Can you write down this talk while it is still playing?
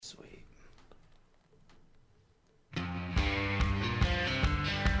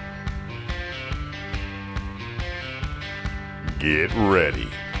Get ready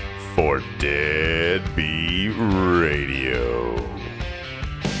for Deadbeat Radio.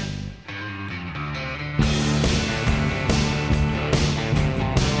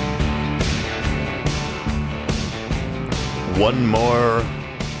 One more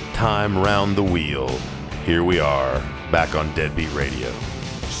time round the wheel. Here we are, back on Deadbeat Radio.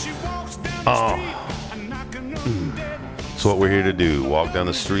 That's what we're here to do. Walk down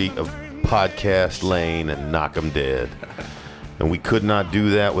the street of Podcast Lane and knock 'em dead. And we could not do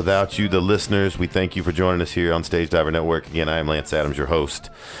that without you, the listeners. We thank you for joining us here on Stage Diver Network. Again, I am Lance Adams, your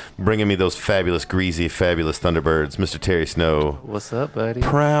host. Bringing me those fabulous, greasy, fabulous Thunderbirds, Mr. Terry Snow. What's up, buddy?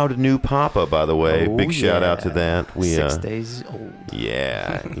 Proud new papa, by the way. Oh, Big shout out yeah. to that. 6 days old.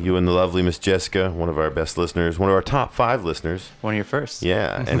 Yeah. You and the lovely Miss Jessica, one of our best listeners, one of our top 5 listeners. One of your first.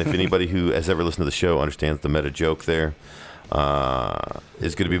 Yeah. And if anybody who has ever listened to the show understands the meta joke there,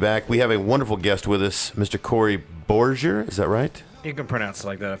 is good to be back. We have a wonderful guest with us, Mr. Corey Borger. Is that right? You can pronounce it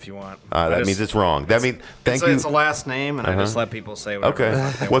like that if you want. That means it's wrong. That means thank you. It's a last name, and I just let people say whatever. Okay. the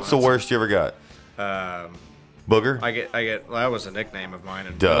fuck they What's the want. worst you ever got? Booger? I get. Well, that was a nickname of mine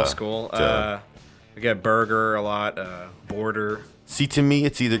in Duh. middle school. Duh. I get Burger a lot. Border. See, to me,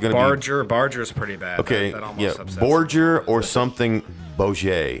 it's either going to be Barger. Barger's pretty bad. okay. That almost Yeah, upsets Borger me. or something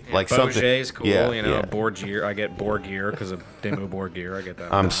Bourget, like something. Bourget's cool. Yeah, you know, yeah. Borgier. I get Borgier because of Demo Borgier. I get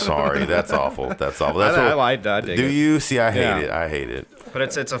that. I'm sorry. That's awful. That's awful. That's I dig do it. you see? I hate Yeah. it. I hate it. But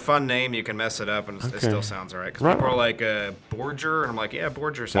it's a fun name. You can mess it up, and it still sounds all right. Because Right people on. are like, Borger, and I'm like, yeah,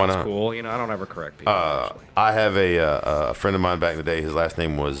 Borger Why sounds not? cool. You know, I don't ever correct people. Actually. I have a friend of mine back in the day. His last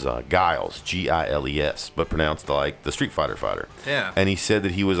name was Giles, Giles, but pronounced like the Street Fighter fighter. Yeah. And he said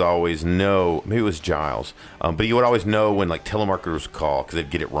that he was always maybe it was Giles, but he would always know when like telemarketers would call because they'd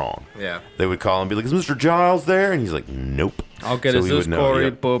get it wrong. Yeah. They would call and be like, "Is Mr. Giles there?" And he's like, "Nope." I'll get So is he this would know, Corey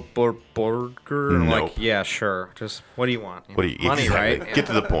yep. Borger? And I'm Nope. like, yeah, sure. Just what do you want? What do you money, exactly. right? Get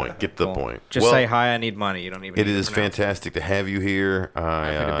to the point. Get to the point. Just Well, say hi. I need money. You don't even. It need to is pronounce it. fantastic to have you here.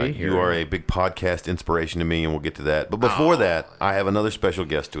 Happy to be here. You are a big podcast inspiration to me, and we'll get to that. But before that, I have another special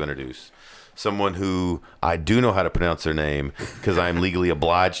guest to introduce. Someone who I do know how to pronounce their name because I am legally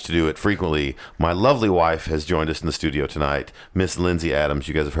obliged to do it frequently. My lovely wife has joined us in the studio tonight, Miss Lindsay Adams.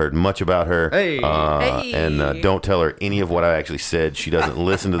 You guys have heard much about her. Hey. And don't tell her any of what I actually said. She doesn't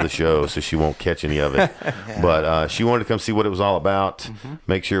listen to the show, so she won't catch any of it. But she wanted to come see what it was all about,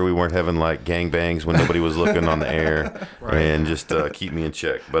 make sure we weren't having like gangbangs when nobody was looking on the air, and just keep me in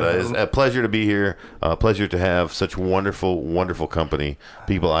check. But it's a pleasure to be here. A pleasure to have such wonderful, wonderful company,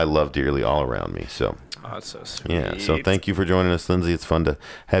 people I love dearly all around me. So Oh, that's so sweet. yeah, so thank you for joining us, Lindsay. It's fun to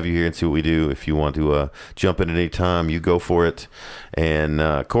have you here and see what we do. If you want to jump in at any time, you go for it. And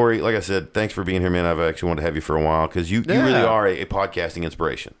Corey, like I said, thanks for being here, man. I've actually wanted to have you for a while because you really are a podcasting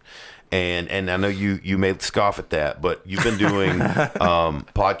inspiration. And I know you may scoff at that, but you've been doing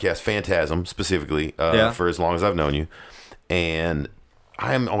podcast Phantasm specifically for as long as I've known you. And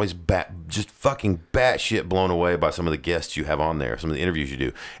I am always just fucking batshit blown away by some of the guests you have on there, some of the interviews you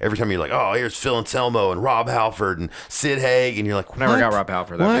do. Every time you're like, oh, here's Phil Anselmo and Rob Halford and Sid Haig, and you're like, what? Never got Rob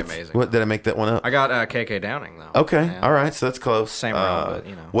Halford. That'd What? be amazing. What, did I make that one up? I got KK Downing though. Okay, Yeah. all right, so that's close. Same realm, but,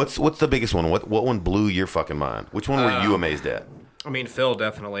 you know. What's the biggest one? What one blew your fucking mind? Which one were you amazed at? I mean, Phil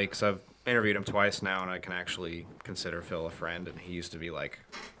definitely, because I've interviewed him twice now, and I can actually consider Phil a friend. And he used to be like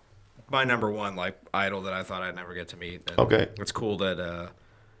my number one like idol that I thought I'd never get to meet. And Okay. it's cool that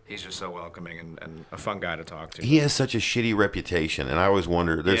he's just so welcoming and a fun guy to talk to. He has such a shitty reputation, and I always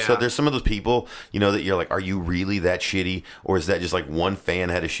wonder. There's Yeah. there's some of those people, you know, that you're like, are you really that shitty, or is that just like one fan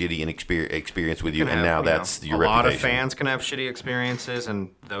had a shitty experience with you, and now that's your a reputation? lot of fans can have shitty experiences, and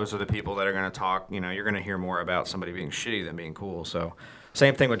those are the people that are going to talk. You know, you're going to hear more about somebody being shitty than being cool. So,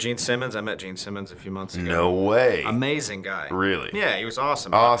 same thing with Gene Simmons. I met Gene Simmons a few months ago. No way. Amazing guy. Really? Yeah, he was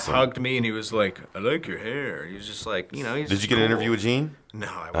awesome. Awesome. He hugged me, and he was like, "I like your hair." He was just like, you know, he's Did you get an interview with Gene? No,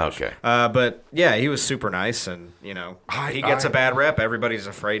 I wish. Okay. But yeah, he was super nice, and you know, he gets a bad rep. Everybody's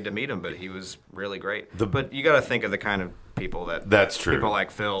afraid to meet him, but he was really great. But you got to think of the kind of people That's true. People like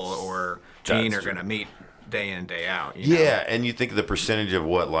Phil or Gene That's are true. going to meet day in day out. You know? Yeah, and you think of the percentage of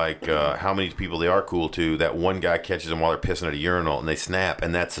what, like, how many people they are cool to. That one guy catches them while they're pissing at a urinal, and they snap,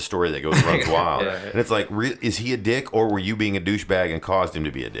 and that's the story that runs wild. Yeah. And it's like, is he a dick, or were you being a douchebag and caused him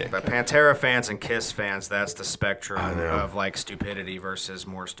to be a dick? But Pantera fans and Kiss fans, that's the spectrum know. of like stupidity versus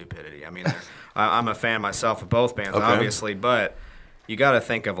more stupidity. I mean, I'm a fan myself of both bands, Okay. obviously, but you got to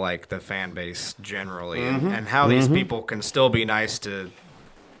think of like the fan base generally and how these people can still be nice to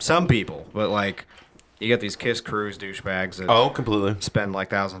some people, but like you get these Kiss crews douchebags that Oh, completely. spend like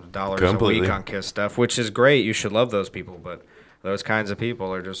thousands of dollars Completely. a week on Kiss stuff, which is great. You should love those people, but those kinds of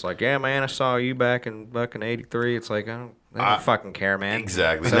people are just like, yeah, man, I saw you back in '83. It's like, I don't I don't fucking care, man.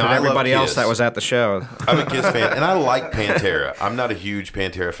 Exactly. So No, did I love everybody else Kiss. that was at the show. I'm a Kiss fan, and I like Pantera. I'm not a huge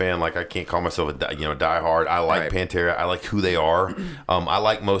Pantera fan. Like, I can't call myself a diehard. I like Right. Pantera. I like who they are. I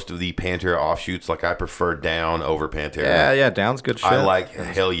like most of the Pantera offshoots. Like, I prefer Down over Pantera. Yeah, Down's good shit. I like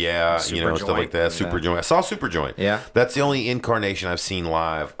Hell Yeah, Super stuff like Joint, that. Super Joint. I saw Super Joint. Yeah. That's the only incarnation I've seen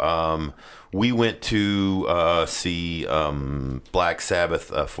live. We went to see Black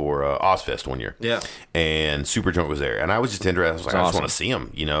Sabbath for Ozfest one year. Yeah. And Super Joint was there. And I was just interested. I was like, I just awesome. want to see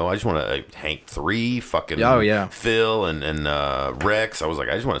him. I just want to Hank 3, fucking Oh, yeah. Phil and Rex. I was like,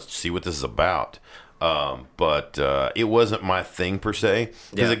 I just want to see what this is about. But it wasn't my thing per se.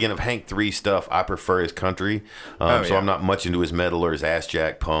 Because Yeah. again, of Hank 3 stuff, I prefer his country. So yeah. I'm not much into his metal or his ass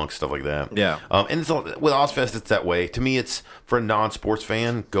jack punk, stuff like that. Yeah. And it's with Ozfest, it's that way. To me, it's for a non-sports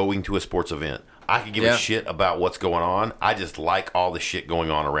fan going to a sports event. I could give a shit about what's going on. I just like all the shit going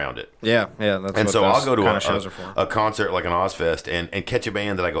on around it. Yeah. That's And what so those I'll go to kind of shows are for. a concert like an Ozfest and catch a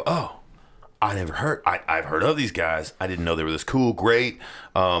band that I go, oh, I never heard. I've heard of these guys. I didn't know they were this cool, great.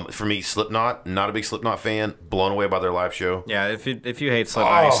 For me, Slipknot, not a big Slipknot fan. Blown away by their live show. Yeah, if you hate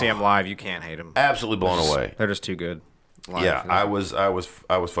Slipknot, you see them live, you can't hate them. Absolutely blown away. They're just too good. Live. Yeah, I was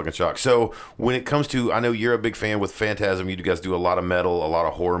fucking shocked. So when it comes to, I know you're a big fan with Phantasm. You guys do a lot of metal, a lot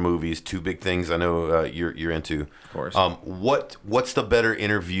of horror movies. Two big things I know you're into. Of course. What's the better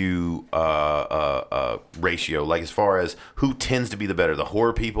interview ratio? Like as far as who tends to be the better, the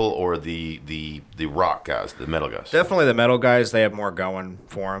horror people or the rock guys, the metal guys? Definitely the metal guys, they have more going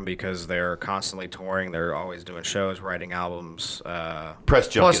for them because they're constantly touring. They're always doing shows, writing albums. Press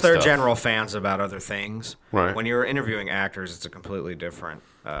junket Plus, they're stuff. general fans about other things. Right. When you're interviewing actors, it's a completely different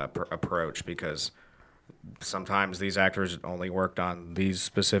approach because sometimes these actors only worked on these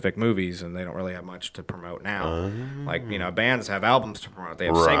specific movies and they don't really have much to promote now. Like, bands have albums to promote. They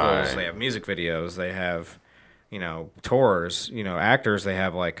have singles, Right. they have music videos, they have, tours. Actors, they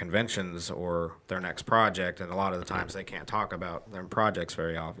have like conventions or their next project, and a lot of the times they can't talk about their projects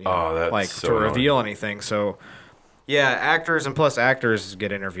very often. Oh, that's like so to annoying. reveal anything. So, yeah, actors and plus actors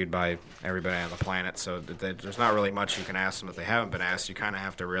get interviewed by everybody on the planet, so there's not really much you can ask them if they haven't been asked. You kind of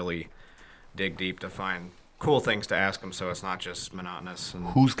have to really dig deep to find cool things to ask them, so it's not just monotonous. And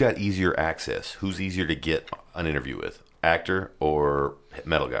Who's got easier access? Who's easier to get an interview with? Actor or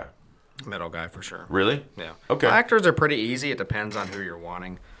metal guy? metal guy for sure. Really? Yeah. Okay. Well, actors are pretty easy. It depends on who you're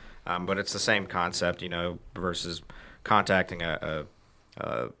wanting, but it's the same concept, versus contacting a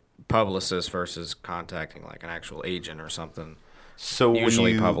publicist versus contacting like an actual agent or something. So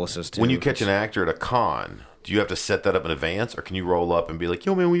Usually publicists, when too, you catch an actor at a con, do you have to set that up in advance, or can you roll up and be like,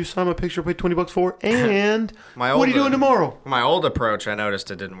 "Yo, man, will you sign my picture? Pay $20 for?" And what are you doing tomorrow? My old approach, I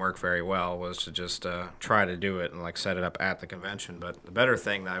noticed it didn't work very well, was to just try to do it and like set it up at the convention. But the better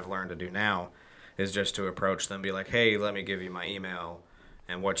thing that I've learned to do now is just to approach them, be like, "Hey, let me give you my email,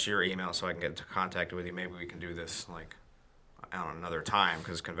 and what's your email so I can get into contact with you? Maybe we can do this like on another time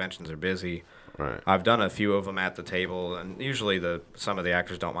because conventions are busy." Right. I've done a few of them at the table, and usually some of the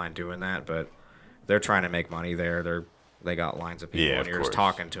actors don't mind doing that, but they're trying to make money there. They got lines of people, Yeah, and of you're just course.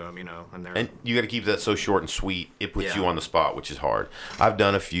 talking to them, and they're And you got to keep that so short and sweet. It puts Yeah. you on the spot, which is hard. I've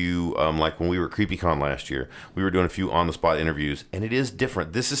done a few, like when we were at CreepyCon last year, we were doing a few on-the-spot interviews, and it is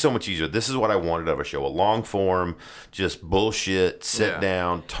different. This is so much easier. This is what I wanted out of a show. A long form, just bullshit, sit Yeah.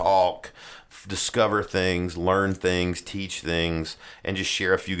 down, talk, discover things, learn things, teach things, and just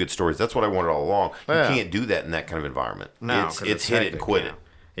share a few good stories. That's what I wanted all along. Yeah. You can't do that in that kind of environment. No, it's 'cause hit it and hectic, quit yeah. it.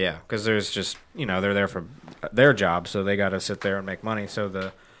 Yeah, because there's just they're there for their job, so they got to sit there and make money.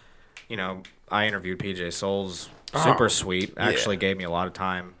 So I interviewed PJ Souls, super sweet. Actually, gave me a lot of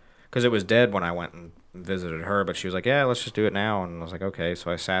time because it was dead when I went and visited her. But she was like, "Yeah, let's just do it now," and I was like, "Okay."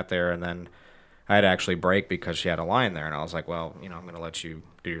 So I sat there, and then I had to actually break because she had a line there, and I was like, "Well, I'm going to let you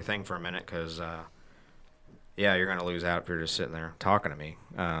do your thing for a minute because." Yeah, you're going to lose out if you're just sitting there talking to me.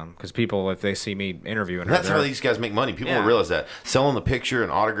 Because people, if they see me interviewing her, That's how these guys make money. People don't Yeah. realize that. Selling the picture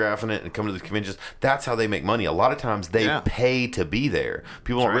and autographing it and coming to the conventions, that's how they make money. A lot of times they pay to be there.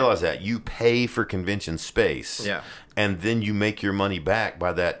 People don't realize that. You pay for convention space. Yeah. And then you make your money back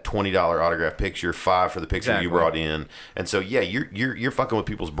by that $20 autograph picture, $5 for the picture you Exactly. brought in. And so, yeah, you're fucking with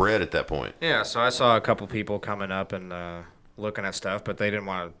people's bread at that point. Yeah, so I saw a couple people coming up and looking at stuff, but they didn't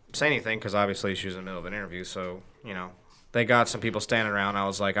want to say anything because obviously she was in the middle of an interview. So, they got some people standing around. I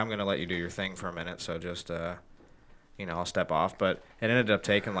was like, I'm going to let you do your thing for a minute, so just, I'll step off. But it ended up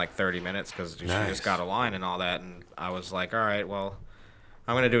taking like 30 minutes because she Nice. just got a line and all that. And I was like, all right, well,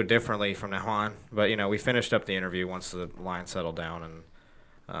 I'm going to do it differently from now on. But, we finished up the interview once the line settled down,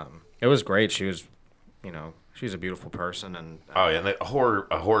 and it was great. She was, she's a beautiful person, and Oh yeah, and a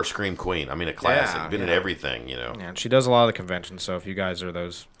horror scream queen. I mean, a classic. Been in everything, you know. yeah, and she does a lot of the conventions. So if you guys are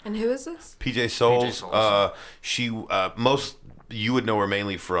those, And who is this? PJ Souls. Souls. She most you would know her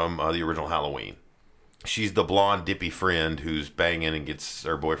mainly from the original Halloween. She's the blonde dippy friend who's banging and gets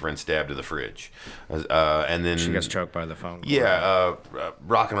her boyfriend stabbed to the fridge, and then she gets choked by the phone. Yeah,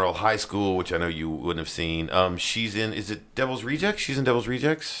 Rock and Roll High School, which I know you wouldn't have seen. She's in. Is it Devil's Rejects? She's in Devil's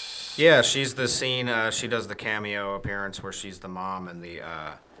Rejects. Yeah, she's the scene. She does the cameo appearance where she's the mom, and the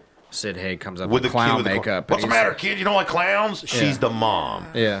Sid Haig comes up with clown kid with makeup. What's the matter, kid? You don't like clowns? She's the mom.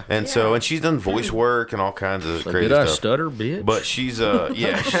 Yeah. And she's done voice work and all kinds of crazy Did I stuff. stutter, bitch? But she's so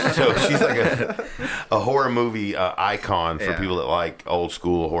she's like a horror movie icon for people that like old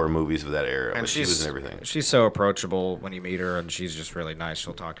school horror movies of that era. and But she was in everything. She's so approachable when you meet her, and she's just really nice.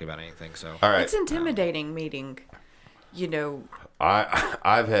 She'll talk to you about anything. So All right. It's intimidating meeting, you know.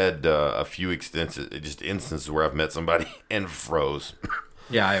 I've had a few instances where I've met somebody and froze.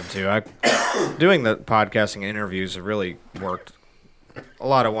 yeah, I have too. Doing the podcasting interviews have really worked a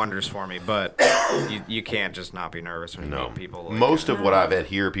lot of wonders for me, but you can't just not be nervous when you meet people. Like, Most of what I've had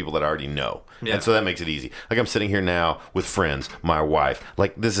here are people that I already know. Yeah. And so that makes it easy. Like I'm sitting here now with friends, my wife.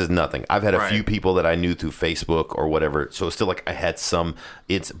 Like this is nothing. I've had a few people that I knew through Facebook or whatever. So it's still like I had some.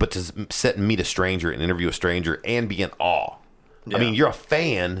 But to sit and meet a stranger and interview a stranger and be in awe. Yeah. I mean, you're a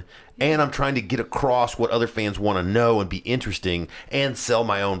fan, and I'm trying to get across what other fans want to know and be interesting and sell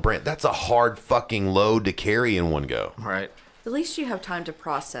my own brand. That's a hard fucking load to carry in one go. right. At least you have time to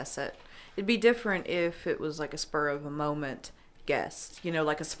process it. It'd be different if it was like a spur of a moment guest, you know,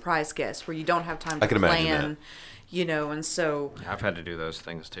 like a surprise guest where you don't have time to I can imagine plan, that. you know, and so I've had to do those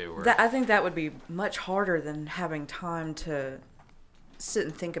things too. Where, I think that would be much harder than having time to sit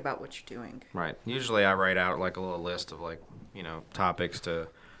and think about what you're doing. right. Usually I write out like a little list of topics to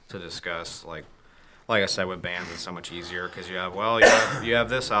discuss. Like I said, with bands, it's so much easier because you have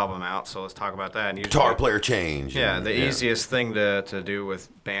this album out, so let's talk about that. And usually, Guitar player change. yeah, the easiest thing to do with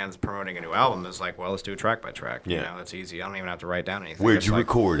bands promoting a new album is like, well, let's do track by track. You know, it's easy. I don't even have to write down anything. Where'd It's you like,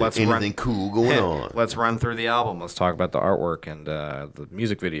 record it? let's Anything cool going on? Let's run through the album. Let's talk about the artwork and the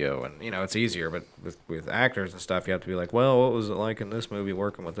music video, and it's easier. But with actors and stuff, you have to be like, well, what was it like in this movie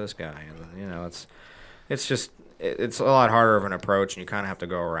working with this guy? And it's a lot harder of an approach, and you kind of have to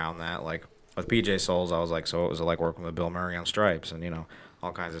go around that. Like with PJ Souls, I was like, so what was it like working with Bill Murray on Stripes, and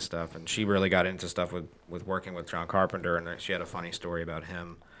all kinds of stuff. And she really got into stuff with working with John Carpenter, and she had a funny story about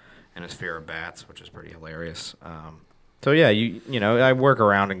him and his fear of bats, which is pretty hilarious. So yeah, I work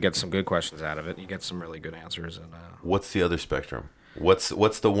around and get some good questions out of it. You get some really good answers. And What's the other spectrum? What's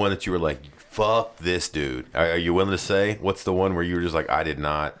the one that you were like, fuck this dude? Are you willing to say? What's the one where you were just like, I did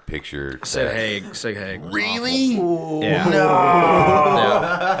not picture Sig that? Haig. was Really? awful. Yeah. No.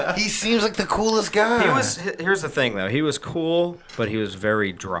 Yeah. He seems like the coolest guy. Here's the thing though. He was cool, but he was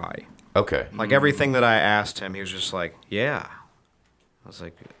very dry. Okay. Like everything that I asked him, he was just like, "Yeah." I was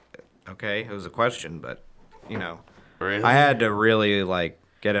like, "Okay." It was a question, but Really? I had to really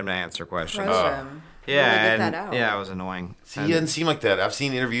get him to answer questions. Press him. Yeah, Really get and, that out. yeah, it was annoying. See, he doesn't seem like that. I've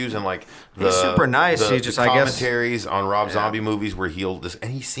seen interviews and He's super nice. The, He just, the I guess- commentaries on Rob Zombie movies where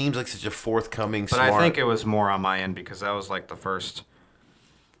and he seems like such a forthcoming, But smart. I think it was more on my end because that was the first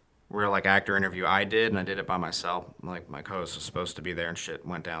real actor interview I did, and I did it by myself. Like my co-host was supposed to be there, and shit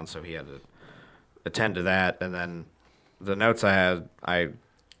went down, so he had to attend to that. And then the notes I had, I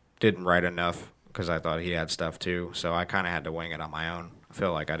didn't write enough because I thought he had stuff too, so I kind of had to wing it on my own. I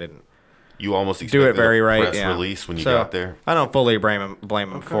feel like I didn't You almost do expected it very a right. press Yeah. release when you So, got there. I don't fully blame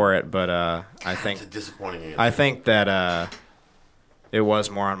him for it, but I think It's a disappointing answer. I think that it was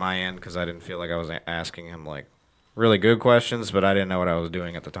more on my end because I didn't feel like I was asking him really good questions, but I didn't know what I was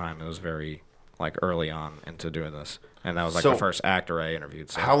doing at the time. It was very early on into doing this, and that was So- the first actor I interviewed.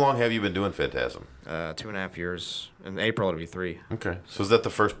 So How long have you been doing Phantasm? 2.5 years. In April it'll be 3. Okay. So is that the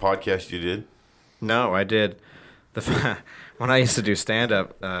first podcast you did? No, I did. When I used to do stand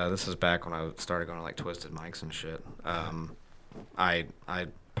up, this is back when I started going to Twisted Mics and shit. I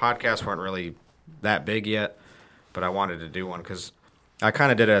podcasts weren't really that big yet, but I wanted to do one because I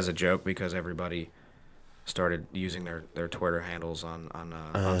kind of did it as a joke because everybody started using their Twitter handles on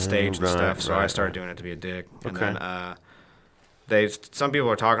stage and right, stuff. So I right, started doing it to be a dick. And Okay. then some people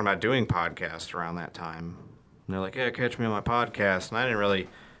were talking about doing podcasts around that time. And they're like, "Yeah, catch me on my podcast." And I didn't really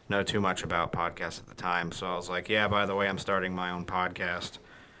know too much about podcasts at the time, so I was like, "Yeah, by the way, I'm starting my own podcast,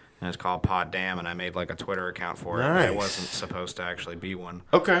 and it's called Pod Damn." And I made a Twitter account for it. But Nice. it wasn't supposed to actually be one.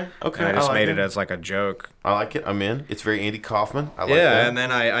 Okay. Okay. And I just like made it as a joke. I like it. I'm in. It's very Andy Kaufman. I like Yeah, that. and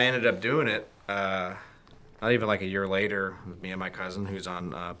then I ended up doing it. not even like a year later, me and my cousin, who's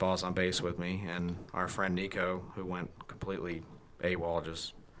on Balls on Base with me, and our friend Nico, who went completely AWOL,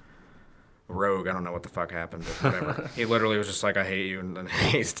 just rogue. I don't know what the fuck happened, but whatever. He literally was just like, I hate you, and then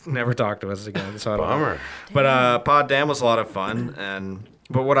he's never talked to us again. So I don't Bummer. know. But Pod Damn was a lot of fun,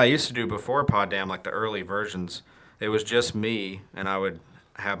 but what I used to do before Pod Damn, like the early versions, it was just me, and I would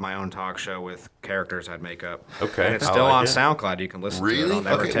have my own talk show with characters I'd make up. Okay, and it's I still like on it. SoundCloud. You can listen to it. I'll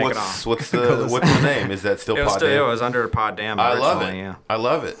never take it off. What's the name? Is that still Pod It Damn? was under Pod Damn I love it. originally, yeah. I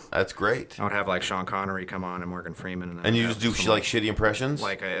love it. That's great. I would have like Sean Connery come on and Morgan Freeman, And you just do like shitty impressions,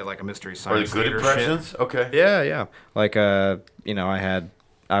 like a mystery or the science good theater impressions. shit. Okay. Yeah. Like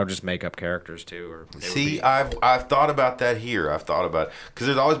I would just make up characters too. Or it would See, be- I've thought about that here. I've thought about, because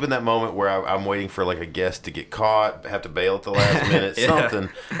there's always been that moment where I'm waiting for like a guest to get caught, have to bail at the last minute, Yeah. something,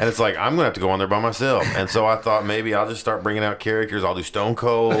 and it's like I'm gonna have to go on there by myself. And so I thought maybe I'll just start bringing out characters. I'll do Stone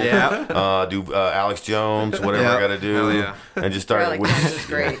Cold, do Alex Jones, whatever I got to do, Hell yeah. and just start. Alex Jones is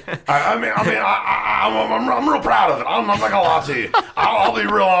great. I'm real proud of it. I'm not gonna lie to you. I'll be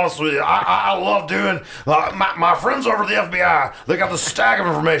real honest with you. I love doing. My friends over at the FBI, they got the stack of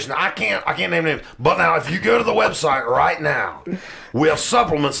information. I can't name names. But now, if you go to the website right now, we have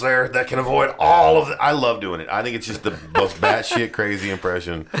supplements there that can avoid all of the. I love doing it. I think it's just the most batshit crazy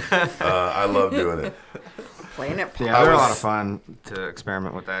impression. I love doing it. Playing it. Yeah, they're a lot of fun to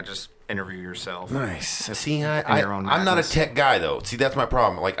experiment with that. Just interview yourself. Nice. See, your own I'm not a madness. tech guy though. See, that's my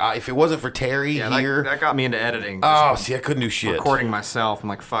problem. Like, if it wasn't for Terry Yeah, here, that got me into editing. oh, see, I couldn't do shit. Recording myself, I'm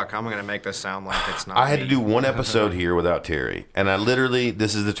like, fuck, I'm gonna make this sound like it's not. I had to me. do one episode here without Terry, and I literally,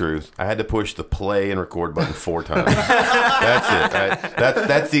 this is the truth, I had to push the play and record button 4 times. That's it.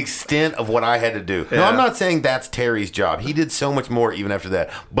 That's the extent of what I had to do. No, I'm not saying that's Terry's job. He did so much more even after that.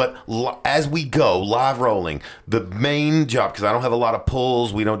 But as we go, live rolling, the main job, because I don't have a lot of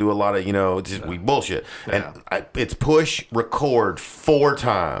pulls, we don't do a lot of, we bullshit. And it's push, record 4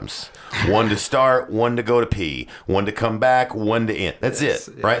 times. 1 to start, 1 to go to pee, 1 to come back, 1 to end. That's it,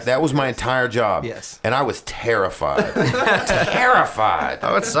 right? That was my entire job. Yes. And I was terrified. Terrified.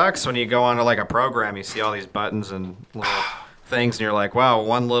 Oh, it sucks when you go onto like a program, you see all these buttons and little things, and you're like, wow,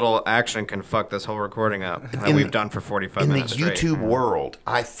 one little action can fuck this whole recording up that we've done for 45 In the minutes straight. YouTube world,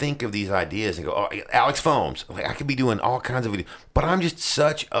 I think of these ideas and go, oh, Alex Foams. Like, I could be doing all kinds of videos, but I'm just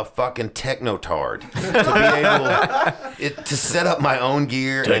such a fucking techno-tard to be able to set up my own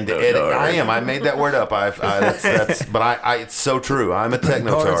gear and to edit. I am. I made that word up. But it's so true. I'm a Cards in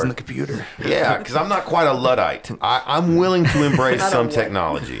the techno-tard. computer. Yeah, because I'm not quite a Luddite. I'm willing to embrace some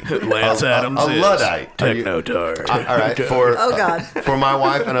technology. Lance Adams a is Luddite. techno-tard. All right, for Oh, God. for my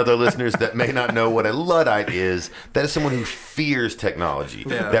wife and other listeners that may not know what a Luddite is, that is someone who fears technology,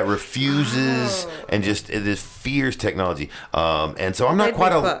 that refuses and just fears technology. And so I'm not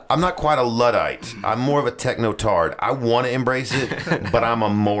quite a Luddite. I'm more of a techno-tard. I want to embrace it, but I'm a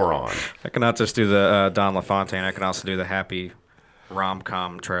moron. I can not just do the Don LaFontaine, I can also do the happy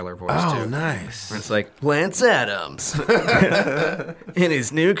rom-com trailer voice too. Nice. It's like Lance Adams in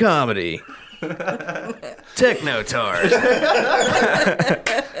his new comedy, Techno-Tard.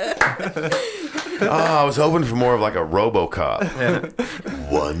 I was hoping for more of like a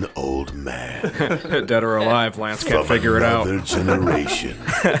RoboCop. One old man Dead or alive, Lance can't From figure it out. another generation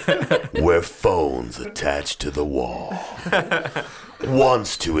where phones attached to the wall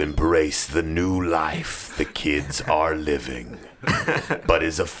wants to embrace the new life the kids are living, but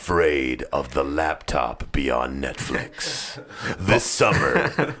is afraid of the laptop beyond Netflix. This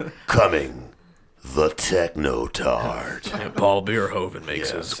summer, coming, the Techno-Tard. Paul Beerhoven makes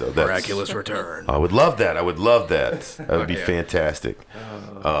Yeah, his so that's- miraculous return. I would love that. That would be fantastic.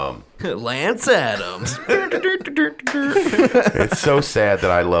 Lance Adams. It's so sad that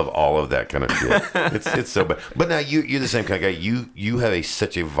I love all of that kind of shit. It's so bad. But now you're the same kind of guy. You have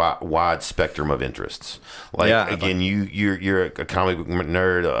such a wide spectrum of interests. Like, Yeah, again, you're a comic book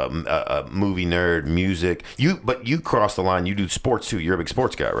nerd, a movie nerd, music. But you cross the line. You do sports too. You're a big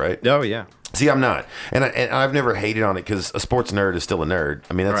sports guy, right? Oh, yeah. See, I'm not, and I've never hated on it because a sports nerd is still a nerd.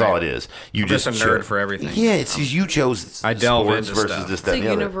 I mean, that's Right. all it is. You I'm just a nerd chose- for everything. Yeah, it's just you chose I delve sports into versus stuff. this, It's that, a and the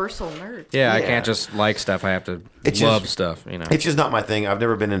other. universal nerd. Yeah, I Yeah. can't just like stuff. I have to It's love just- stuff, you know. It's just not my thing. I've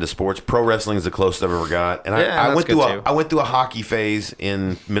never been into sports. Pro wrestling is the closest I've ever got, and Yeah, I that's went good through too. I went through a hockey phase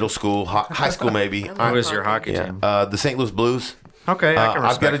in middle school, high school maybe. Who is your hockey Yeah, team? the St. Louis Blues. Okay, I can I've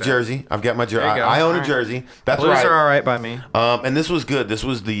respect got a that. jersey. I've got my jersey. There you go. I own a All right. jersey. That's Blues right. are all right by me. And this was good. This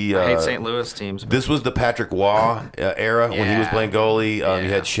was the I hate St. Louis teams. This was the Patrick Waugh era when he was Yeah. playing goalie. You Yeah.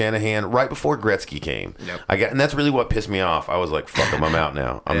 had Shanahan right before Gretzky came. Yep. And that's really what pissed me off. I was like, "Fuck him, I'm out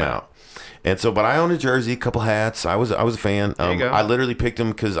now. I'm Yeah. out." And so, but I own a jersey, a couple hats. I was a fan. There you go. I literally picked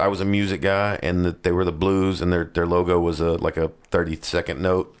them because I was a music guy, and they were the Blues, and their logo was like a 30-second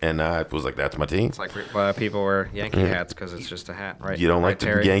note, and I was like, that's my team. It's like people wear Yankee hats because it's just a hat, right? You don't like the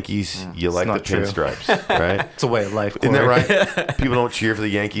Terry? Yankees, you like the not true. pinstripes, right? It's a way of life. Isn't that Corey. right? People don't cheer for the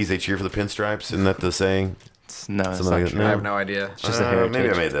Yankees; they cheer for the pinstripes. Isn't that the saying? No, it's Something not like true. that. I have no idea. It's just a heritage. Maybe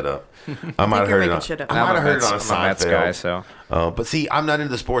I made that up. I might have you're heard it making on. shit up. I might have heard it on a I'm a Mets Seinfeld. guy, so But see, I'm not into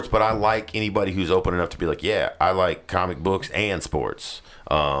the sports, but I like anybody who's open enough to be like, yeah, I like comic books and sports.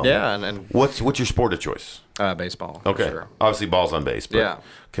 yeah, and What's your sport of choice? baseball. for Okay, sure. obviously balls on base. But,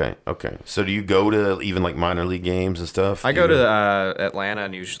 Yeah. Okay. So do you go to even like minor league games and stuff? I go to Atlanta,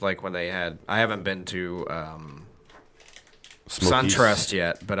 and usually like when they had. I haven't been to Smokies? SunTrust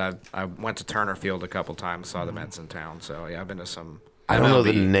yet, but I went to Turner Field a couple times, saw the Mets in town. So yeah, I've been to some. I don't know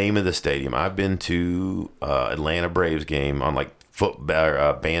the MLB. name of the stadium. I've been to Atlanta Braves game on like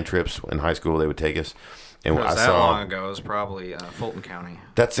band trips in high school. They would take us, and It was I that saw. long ago. It was probably Fulton County.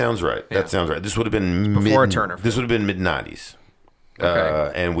 That sounds right. Yeah. That sounds right. This would have been before Turner This would have been mid '90s.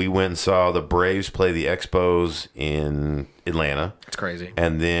 Okay. And we went and saw the Braves play the Expos in Atlanta. It's crazy.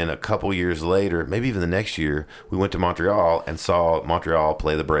 And then a couple years later, maybe even the next year, we went to Montreal and saw Montreal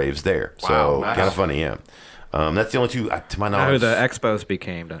play the Braves there. Wow, So nice. kind of funny, yeah. That's the only two, to my You know who knowledge. the Expos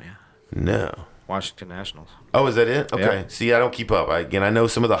became, don't you? No. Washington Nationals. Oh, is that it? Okay. Yeah. See, I don't keep up. I know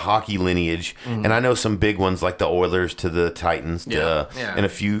some of the hockey lineage, and I know some big ones like the Oilers to the Titans, Yeah. Yeah. and a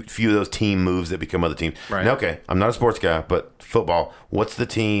few of those team moves that become other teams. Right. Now, okay, I'm not a sports guy, but football. What's the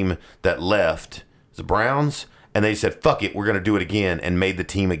team that left? The Browns, and they said, "Fuck it, we're going to do it again," and made the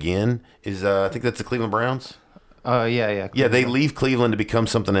team again. Is I think that's the Cleveland Browns. Yeah. Yeah, they leave Cleveland to become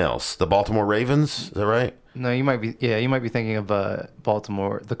something else. The Baltimore Ravens. Is that right? No, you might be. Yeah, you might be thinking of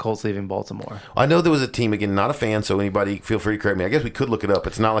Baltimore. The Colts leaving Baltimore. I know there was a team again. Not a fan, so anybody feel free to correct me. I guess we could look it up.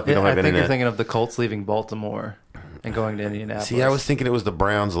 It's not like we don't I have think internet. you're thinking of the Colts leaving Baltimore and going to Indianapolis. See, I was thinking it was the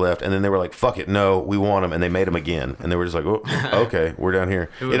Browns left, and then they were like, "Fuck it, no, we want them," and they made them again, and they were just like, "Oh, okay, we're down here."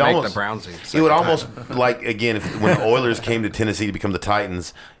 Who would make the Browns the It would second time? almost like again if when the Oilers came to Tennessee to become the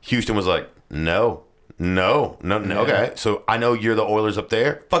Titans, Houston was like, "No." Okay, so I know you're the Oilers up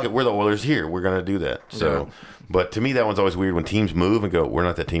there. Fuck it, we're the Oilers here. We're gonna do that. So, but to me, that one's always weird when teams move and go, "We're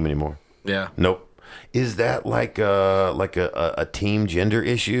not that team anymore." Yeah. Nope. Is that like a team gender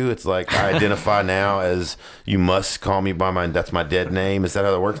issue? It's like I identify now as you must call me by that's my dead name. Is that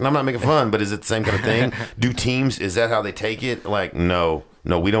how that works? And I'm not making fun, but is it the same kind of thing? Do teams, is that how they take it? Like, no,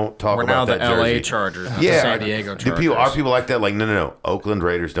 we don't talk We're now about the that jersey. LA Chargers, not Yeah, the San Diego Chargers. are people like that? Like, no. Oakland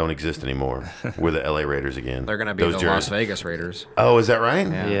Raiders don't exist anymore. We're the LA Raiders again. They're going to be Those the Las jerseys. Vegas Raiders. Oh, is that right?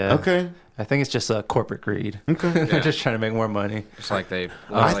 Yeah. Okay. I think it's just a corporate greed. Okay. They're just trying to make more money. Just like they.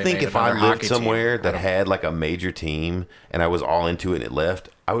 I literally think made if I another lived hockey team somewhere that out of- had like a major team and I was all into it and it left,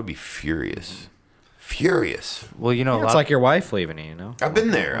 I would be furious. Furious. Well, you know, a It's lot. like your wife leaving you, you know? I've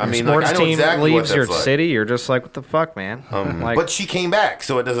been there. I mean, Sports like, I know team exactly leaves what your that's like. city, you're just like, what the fuck, man? Like, But she came back,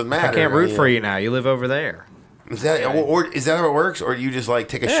 so it doesn't matter. I can't root for you now. You live over there. Is that or is that how it works, or do you just like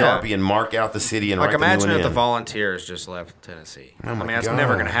take a Yeah. Sharpie and mark out the city and Like, write imagine the new if one the in? Volunteers just left Tennessee. Oh my I mean, that's God.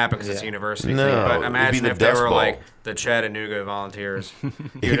 never going to happen because it's a university No, thing. But it'd be imagine the if they Dust were Bowl. like the Chattanooga Volunteers. You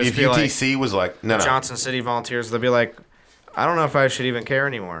If just feel like UTC was like, no. Johnson City Volunteers, they'll be like, I don't know if I should even care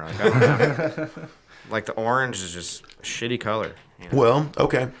anymore. Like, I don't know. Like, the orange is just a shitty color. You know? Well,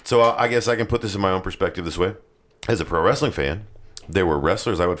 okay. So I guess I can put this in my own perspective this way. As a pro wrestling fan, there were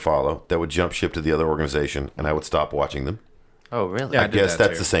wrestlers I would follow that would jump ship to the other organization, and I would stop watching them. Oh, really? Yeah, I I did guess that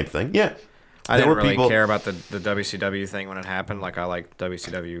that's too. the same thing. Yeah. I There didn't were really people- care about the WCW thing when it happened. Like, I liked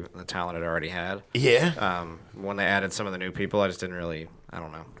WCW, the talent it already had. Yeah. When they added some of the new people, I just didn't really, I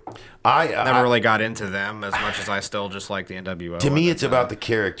don't know. I Never really got into them as much as I still just like the NWO. To me, and it's the- about the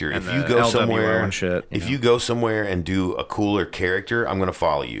character. and If you the go LWO somewhere, and shit, if know. you go somewhere and do a cooler character, I'm going to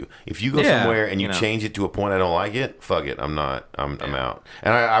follow you. If you go Yeah, somewhere and you you know. change it to a point I don't like it, fuck it, I'm not. I'm out.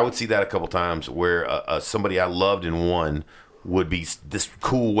 And I would see that a couple times where somebody I loved in one would be this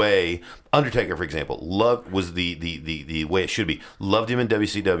cool way. Undertaker, for example, was the way it should be. Loved him in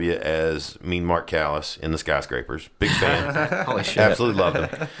WCW as Mean Mark Callis in the Skyscrapers. Big fan. Holy shit. Absolutely loved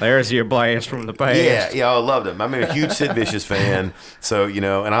him. There's your blast from the past. Yeah, I loved him. I'm a huge Sid Vicious fan, so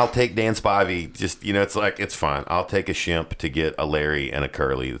and I'll take Dan Spivey. Just it's like it's fine. I'll take a Shimp to get a Larry and a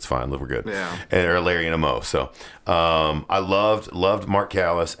Curly. It's fine. We're good. Yeah. Or a Larry and a Mo. So I loved Mark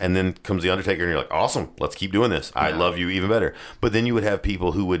Callis, and then comes the Undertaker, and you're like, awesome. Let's keep doing this. I love you even better. But then you would have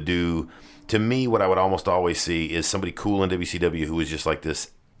people who would do. To me, what I would almost always see is somebody cool in WCW who was just like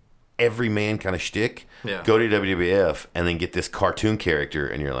this everyman kind of shtick. Yeah. Go to WWF and then get this cartoon character,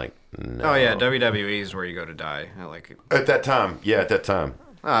 and you're like, no. Oh, yeah. WWE is where you go to die. I like it. At that time, yeah, at that time.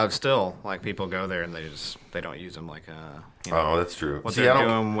 Still, like people go there and they don't use them like Oh, that's true. What See, they're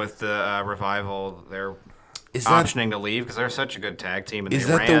doing with the Revival, they're optioning to leave because they're such a good tag team and is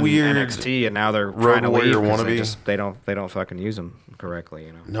they that ran the weird NXT and now they're Road trying to leave Warrior because wannabe? they don't fucking use them correctly,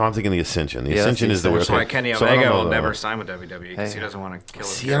 you know. No, I'm thinking the Ascension. The Yeah, Ascension that's is the the weird. That's why Kenny So I don't Omega know, will though. never sign with WWE because he Hey. doesn't want to kill his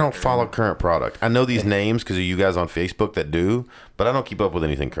See, I don't character. follow current product. I know these names because of you guys on Facebook that do, but I don't keep up with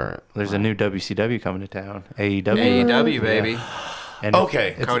anything current. There's a new WCW coming to town. AEW. AEW, baby. And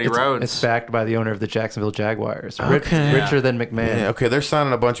Okay. Cody Rhodes. It's backed by the owner of the Jacksonville Jaguars. Okay. Richer than McMahon. Yeah, okay, they're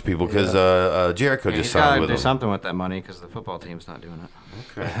signing a bunch of people because Jericho He's just got signed to with do them. something with that money because the football team's not doing it.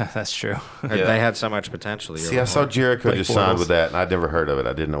 That's true. They had so much potential. the See, year I saw before. Jericho Blake just signed Bortles. with that, and I'd never heard of it.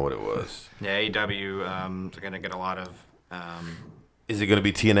 I didn't know what it was. Yeah, AEW is going to get a lot of. Is it going to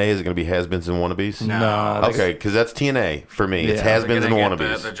be TNA? Is it going to be has-beens and wannabes? No. Okay, because that's TNA for me. It's Yeah. has-beens and They're gonna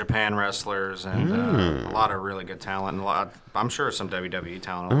wannabes. get the Japan wrestlers and a lot of really good talent. And I'm sure some WWE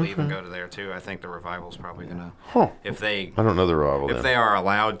talent will leave and go to there too. I think the Revival's probably gonna, if they I don't know the rival. if then. they are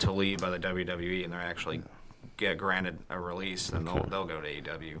allowed to leave by the WWE and they're actually get granted a release, then they'll go to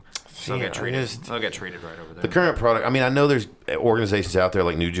AEW. So See, they'll get treated right over there. The current product, I mean, I know there's organizations out there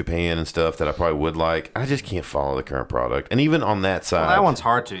like New Japan and stuff that I probably would like. I just can't follow the current product. And even on that side. Well, that one's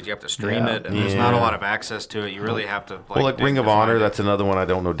hard to. You have to stream Yeah. it, and there's not a Yeah. lot of access to it. You really have to. like dig Ring of to find Honor, it. that's another one I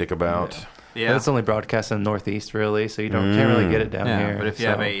don't know dick about. Yeah. It's only broadcast in the Northeast, really, so you can't really get it down Yeah, here. but if you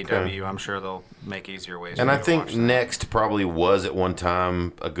so. have AEW, I'm sure they'll make easier ways. And for I you to think watch that. Next probably was at one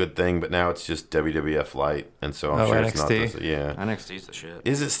time a good thing, but now it's just WWF Light. And so I'm Oh, sure it's not. NXT? Yeah. NXT's the shit.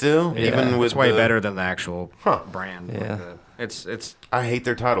 Is it still? Yeah. Even with It's way the- better than the actual brand. Yeah. It's I hate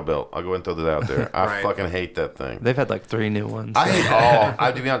their title belt. I'll go ahead and throw that out there. I Right. fucking hate that thing. They've had like 3 new ones. I hate all.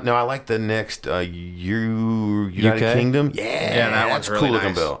 I to be honest, no, I like the next United UK? Kingdom. Yeah, that that's one's a really cool looking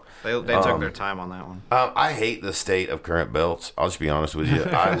nice. belt. They took their time on that one. I hate the state of current belts. I'll just be honest with you.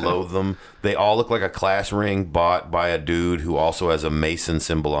 I loathe them. They all look like a class ring bought by a dude who also has a Mason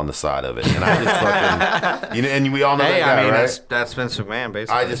symbol on the side of it. And I just fucking, you know, and we all know Hey, that guy, I mean right? that's Vince McMahon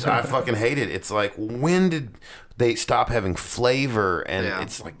basically. I fucking hate it. It's like, when did they stop having flavor? And Yeah.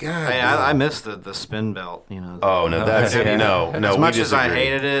 it's like, God. Hey, damn. I miss the spin belt. You know. Oh no, that's Yeah. no. As we much as I disagree.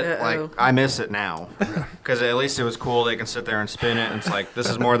 hated it, Uh-oh. like I miss it now, because at least it was cool. They can sit there and spin it, and it's like this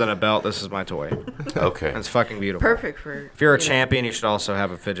is more than a belt. This is my toy. Okay. And it's fucking beautiful. Perfect for. If you're a champion, you should also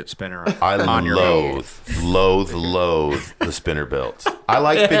have a fidget spinner I on your belt. loathe the spinner belt. I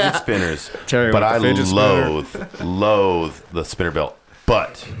like fidget spinners, Terry but with I the fidget loathe the spinner belt.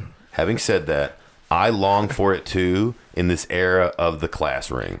 But having said that, I long for it too in this era of the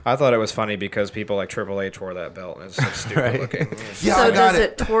class ring. I thought it was funny because people like Triple H wore that belt, and it's so stupid Right. looking. Yeah, So I got does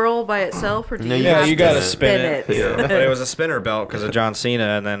it twirl by itself, or do No, you yeah, have you to gotta spin it. it? But it was a spinner belt because of John Cena,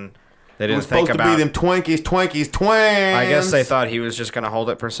 and then they It didn't was think supposed about. to be them Twinkies. I guess they thought he was just gonna hold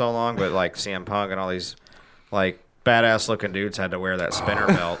it for so long, but like CM Punk and all these like badass looking dudes had to wear that spinner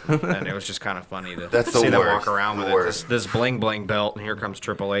belt, and it was just kind of funny to That's the see them worst. walk around with The it. worst. This bling bling belt, and here comes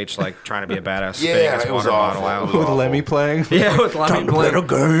Triple H like trying to be a badass, Yeah, spinning his it was water bottle awful. out. It was With awful. Lemmy playing. Yeah, with Lemmy playing.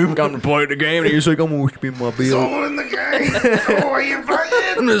 game. Come to play the game, and he's like, "I'm gonna spin my belt. Someone in the game. Oh, are you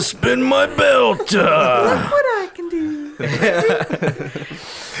playing? I'm gonna spin my belt." What I can do?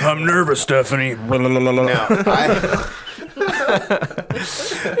 I'm nervous, Stephanie. Now,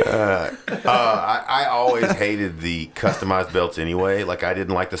 I always hated the customized belts anyway. Like, I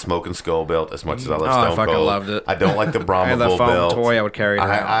didn't like the Smoke and Skull belt as much as I love Oh, I Stone fucking Cold. loved it. I don't like the Brahma I had the Bull foam belt. toy I would carry around.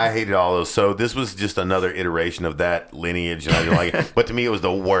 I hated all those. So this was just another iteration of that lineage, and I didn't like it. But to me, it was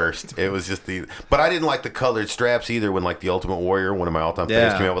the worst. It was just the. But I didn't like the colored straps either. When like the Ultimate Warrior, one of my all-time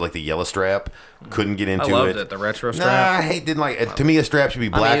favorites, Yeah. came out with like the yellow strap. Couldn't get into I loved it. The retro Nah, strap. I didn't like it. To me, a strap should be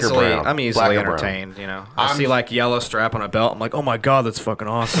black or brown. I'm Black easily or brown. entertained. You know, I I'm- see like yellow strap on a belt. I'm like, oh my god, that's fucking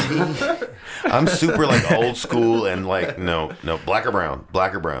awesome. I'm super like old school and like no black or brown.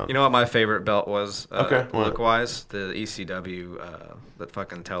 You know what my favorite belt was? Okay, what? Look wise, the ECW, that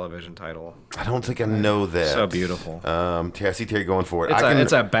fucking television title. I don't think I know that. So beautiful. I see Terry going for it.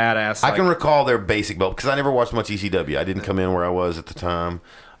 It's a badass. I can like- recall their basic belt because I never watched much ECW. I didn't come in where I was at the time.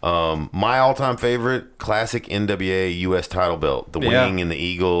 My all-time favorite, classic NWA U.S. title belt, the Yeah. wing and the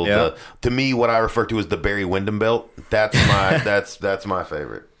eagle. Yeah. To me, what I refer to as the Barry Windham belt. That's my that's my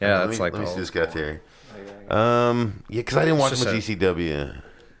favorite. Yeah, let that's me, like let me the see this old guy Terry. Yeah, because I didn't watch It's much just ECW.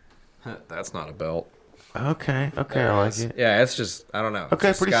 That's not a belt. Okay, I like it. Yeah, it's just I don't know. It's Okay,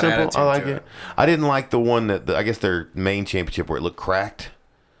 just pretty got simple. attitude I like to it. I didn't like the one that I guess their main championship where it looked cracked.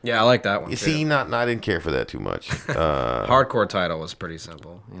 Yeah, I like that one. You too. see, I didn't care for that too much. Hardcore title was pretty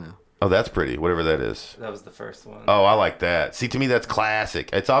simple. You know. Oh, that's pretty. Whatever that is. That was the first one. Oh, I like that. See, to me, that's classic.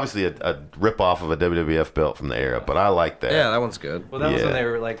 It's obviously a rip-off of a WWF belt from the era, but I like that. Yeah, that one's good. Well, that was Yeah. when they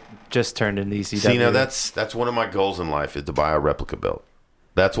were like just turned into ECW. See, now that's one of my goals in life is to buy a replica belt.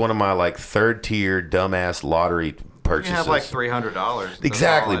 That's one of my like third-tier dumbass lottery purchases. You have like $300.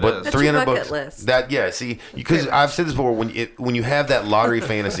 Exactly, but That's 300 your bucket bucks. list. That see, because I've said this before. When you have that lottery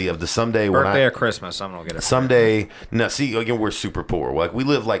fantasy of the someday when Birthday or Christmas, I'm gonna get it. someday. No, see, again, we're super poor. Like we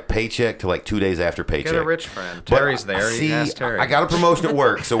live like paycheck to like 2 days after paycheck. Get a rich friend. But, Terry's there. See, You can ask Terry. I got a promotion at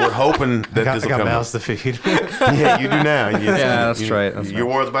work, so we're hoping that I this will got come. mouths to feed. Yeah, you do now. that's right, that's Your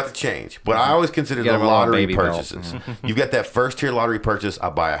world's about to change. But I always consider Get the him a little lottery baby belt. purchases. You've got that first tier lottery purchase. I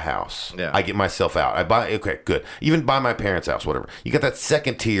buy a house. Yeah. I get myself out. I buy. Okay, good. Even buy my parents' house. Whatever. You got that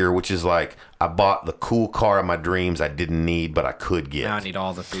second tier, which is like I bought the cool car of my dreams. I didn't need, but I could get. Now I need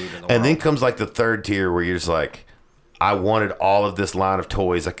all the food in the world. And then comes like the third tier where you're just like, I wanted all of this line of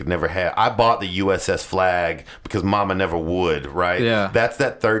toys I could never have. I bought the USS Flag because Mama never would, right? Yeah. That's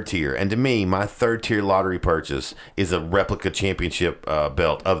that third tier. And to me, my third tier lottery purchase is a replica championship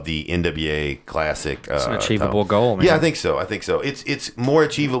belt of the NWA Classic. It's an achievable goal, man. Yeah, I think so. It's more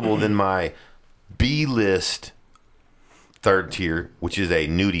achievable than my B-list third tier, which is a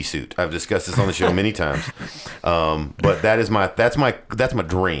nudie suit. I've discussed this on the show many times, but that's my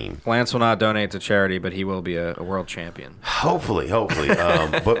dream. Lance will not donate to charity, but he will be a world champion. Hopefully. But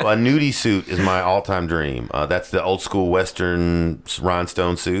a nudie suit is my all-time dream. That's the old school Western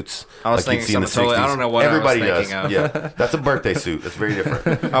rhinestone suits. I was you'd thinking see in the something totally- I don't know what I was everybody thinking does. of. Yeah, that's a birthday suit. That's very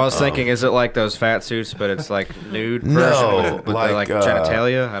different. I was thinking, is it like those fat suits, but it's like nude version No, with the, like,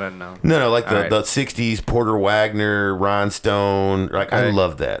 genitalia? I don't know. No, like All right. the '60s Porter Wagner rhinestone. Like I Okay.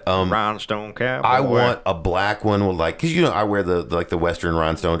 love that. Rhinestone cap. I want a black one with like, because I wear the Western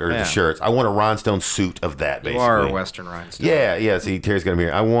rhinestone or the Yeah. shirts. I want a rhinestone suit of that. You Basically, are a Western rhinestone. Yeah. See, Terry's got him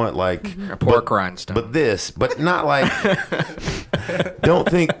here. I want like A pork rhinestone. but not like. Don't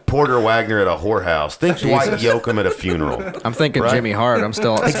think Porter Wagner at a whorehouse. Think Dwight Yoakam at a funeral. I'm thinking Right? Jimmy Hart. I'm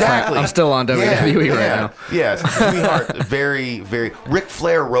still Exactly. I'm still on WWE right now. Yes, Jimmy Hart. Very, very Ric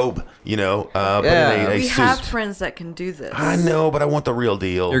Flair robe. But Yeah. in a We suit. have friends that can do this. I know, but I want the real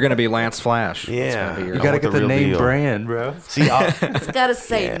deal. You're gonna be Lance Flash. It's Yeah. gonna be your- You gotta want get the the real name deal. brand, bro. See, It's got to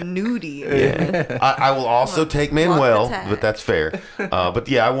say nudie. yeah. I will also take Walk Manuel, the tag. but that's fair. But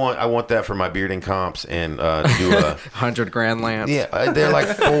yeah, I want that for my beard and comps and do a. 100 grand Lance. Yeah, they're like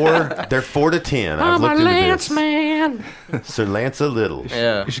 4. They're 4 to 10. I've looked into this. man. Sir Lance a Little.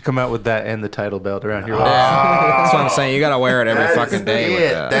 Yeah. You should come out with that and the title belt around here. That's what I'm saying. You gotta wear it every That fucking is day. it.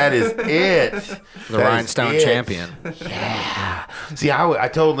 With that. That is it. The That is rhinestone it. champion. See, I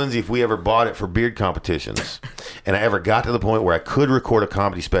told Lindsay if we ever bought it for beard competitions and I ever got to the point where I could record a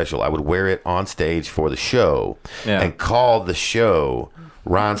comedy special, I would wear it on stage for the show and call the show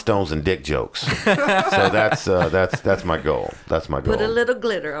Rhinestones and Dick Jokes. So that's my goal. That's my goal. Put a little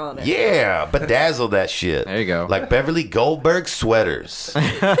glitter on it. Yeah, bedazzle that shit. There you go. Like Beverly Goldberg sweaters.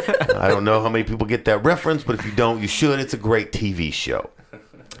 I don't know how many people get that reference, but if you don't, you should. It's a great TV show.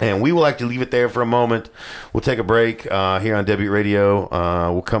 And we will actually leave it there for a moment. We'll take a break here on Debbie Radio.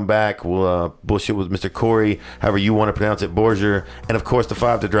 We'll come back. We'll bullshit with Mr. Corey, however you want to pronounce it, Borger. And, of course, the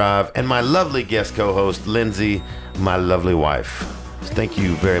 5 to Drive. And my lovely guest co-host, Lindsay, my lovely wife. Thank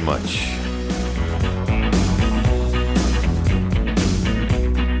you very much.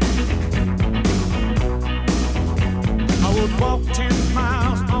 I would walk 10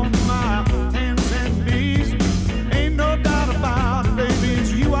 miles on my hands and knees. Ain't no doubt about it, baby,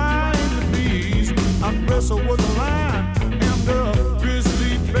 it's you I aim to please. I wrestle with a lion and a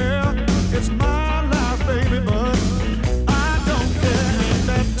grizzly bear. It's my life, baby, but I don't care. Ain't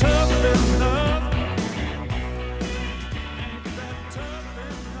that tough enough? Ain't that tough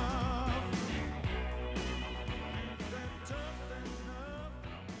enough? Ain't that tough enough?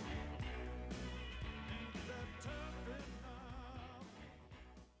 Ain't that tough enough?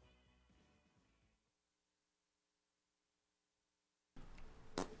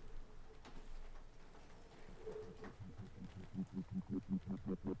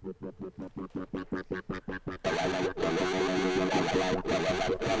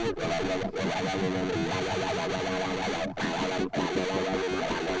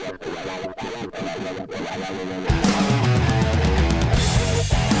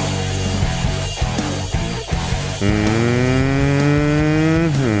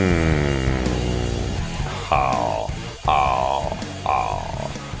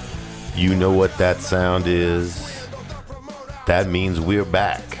 You know what that sound is? That means we're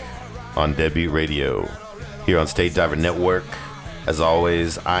back on Debbie Radio here on State Diver Network. As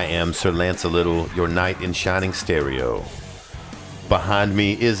always, I am Sir Lance a Little, your knight in shining stereo. behind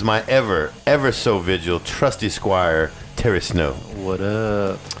me is my ever so vigil, trusty squire, Terry Snow. What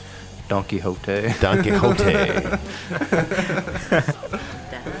up, Don Quixote? Don Quixote.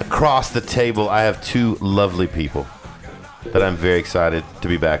 Across the table, I have two lovely people that I'm very excited to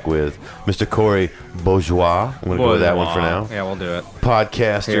be back with. Mr. Corey Bourgeois. I'm going to go with that one for now. Yeah, we'll do it.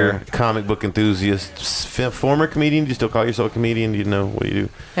 Podcaster, Here. comic book enthusiast, former comedian. Do you still call yourself a comedian? Do you know what do you do?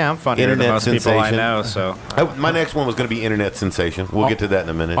 Yeah, I'm funnier than Internet most people I sensation. know, so. My next one was going to be internet sensation. We'll get to that in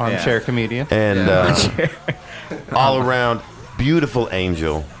a minute. Armchair comedian. And all around beautiful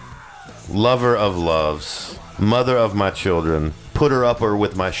angel, lover of loves, mother of my children, putter upper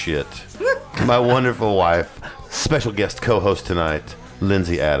with my shit, my wonderful wife, special guest co-host tonight,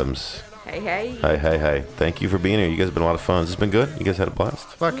 Lindsay Adams. Hey, hey. Hey. Thank you for being here. You guys have been a lot of fun. Has this been good? You guys had a blast?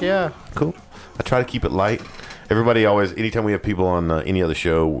 Fuck yeah. Cool. I try to keep it light. Everybody always, anytime we have people on any other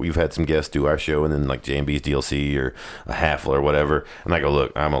show, we've had some guests do our show, and then like J&B's DLC or a Halfle or whatever, and I go,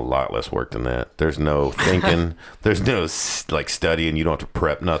 look, I'm a lot less work than that. There's no thinking. There's no like studying. You don't have to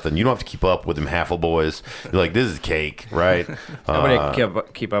prep nothing. You don't have to keep up with them Halfle boys. You're like, this is cake, right? Nobody can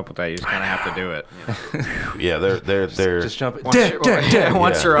keep up with that. You just kind of have to do it. Yeah, they're Just jump it. Once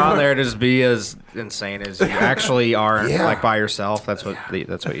Yeah. you're on there, just be as insane as you actually are, Yeah. like by yourself. That's what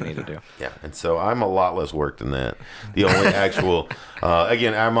you need to do. Yeah, and so I'm a lot less work than that. The only actual,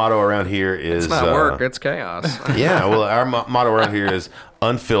 again, our motto around here is It's not work. It's chaos. Yeah, well, our motto around here is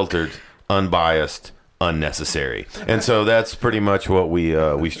unfiltered, unbiased, unnecessary, and so that's pretty much what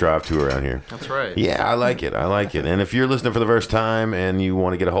we strive to around here. That's right. Yeah, I like it. And if you're listening for the first time and you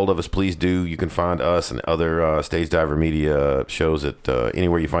want to get a hold of us, please do. You can find us and other Stage Diver Media shows at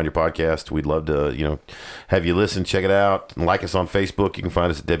anywhere you find your podcast. We'd love to, have you listen, check it out, and like us on Facebook. You can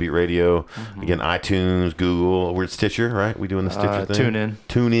find us at Deadbeat Radio. Again, iTunes, Google, we're at Stitcher, right? We doing the Stitcher thing. Tune in.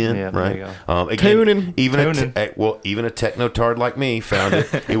 TuneIn, Yeah, there right? you go. Again, even Tune even a techno-tard like me found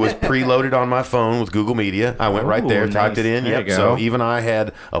it. It was preloaded on my phone with Google Media. I went right there, Ooh, typed it nice. in. There Yep. you So go. even I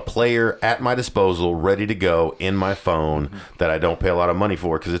had a player at my disposal, ready to go in my phone that I don't pay a lot of money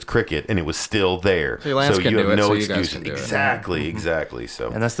for because it's Cricket, and it was still there. So Lance can you do have it, no so you guys excuse. can do it. Exactly. So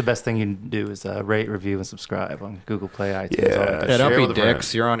And that's the best thing you can do is rate, review, and subscribe on Google Play, iTunes. Yeah. all that. Yeah, don't Share be with a friend.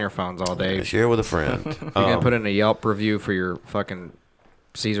 dicks. You're on your phones all day. share with a friend. You can put in a Yelp review for your fucking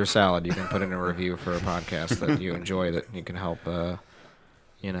Caesar salad. You can put in a review for a podcast that you enjoy that you can help, help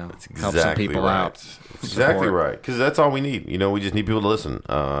some people right. out. Exactly Support. right. Because that's all we need. We just need people to listen.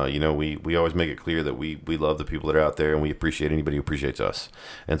 We always make it clear that we love the people that are out there, and we appreciate anybody who appreciates us.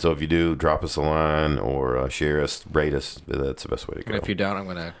 And so if you do, drop us a line or share us, rate us. That's the best way to go. And if you don't, I'm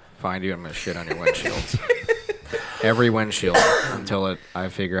going to find you. I'm going to shit on your windshields. Every windshield until I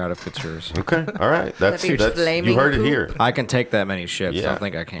figure out if it's yours. Okay. All right. That's That'd be you flaming heard it poop. here. I can take that many shits. I don't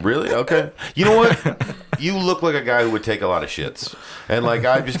think I can. Really? Okay. You know what? You look like a guy who would take a lot of shits. And I'm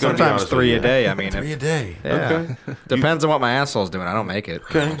just going to be Sometimes honest 3 with a you. day. I mean, 3 a day. Yeah. Okay. Depends on what my asshole's doing. I don't make it.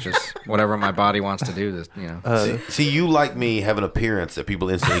 Okay. It's just whatever my body wants to do. See, you like me have an appearance that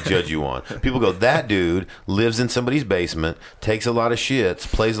people instantly judge you on. People go, that dude lives in somebody's basement, takes a lot of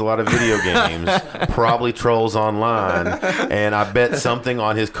shits, plays a lot of video games, probably trolls online, and I bet something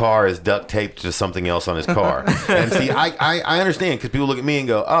on his car is duct taped to something else on his car. And see, I understand because people look at me and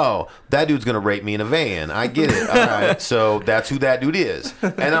go, oh, that dude's going to rape me in a van. I get it. All right. So that's who that dude is.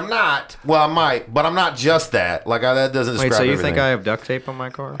 And I'm not. Well, I might, but I'm not just that. That doesn't describe Wait, so you everything. think I have duct tape on my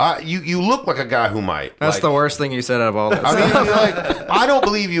car? You look like a guy who might. That's the worst thing you said out of all this. I mean, I don't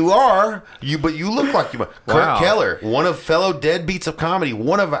believe you are. But you look like you might. Wow. Kurt Keller, one of fellow deadbeats of comedy,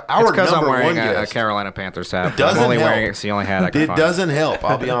 one of our It's because I'm number wearing one a guest. Carolina Panthers hat. Doesn't I'm only help. wearing it. It's the only hat I can It find. doesn't help.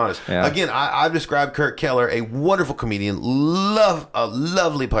 I'll be honest. Yeah. Again, I've described Kurt Keller, a wonderful comedian, a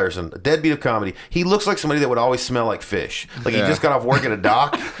lovely person, a deadbeat of comedy. He looks like somebody that would always smell like fish. Like he Yeah. just got off work at a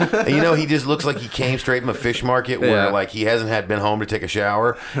dock. And, he just looks like he came straight from a fish market where Yeah. he hasn't been home to take a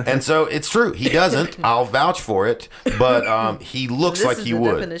shower. And so it's true. He doesn't. I'll vouch for it. But he looks This like is he the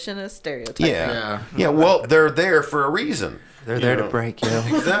would. definition of stereotype. Yeah. Well, they're there for a reason. They're there to break, yo.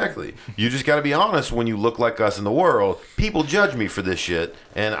 Exactly. You just got to be honest. When you look like us in the world, people judge me for this shit,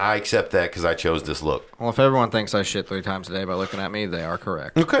 and I accept that because I chose this look. Well, if everyone thinks I shit 3 times a day by looking at me, they are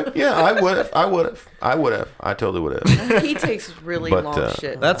correct. Okay. Yeah, I would have. I totally would have. He takes really But, long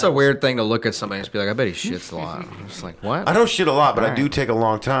shit. That's a weird thing to look at somebody and just be like, I bet he shits a lot. I'm just like, what? I don't shit a lot, but I Alright. do take a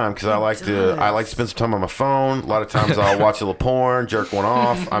long time because I like to spend some time on my phone. A lot of times I'll watch a little porn, jerk one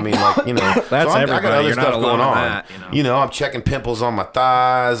off. I mean, That's I got everybody. other You're stuff not alone going in on. that, I'm checking pimples on my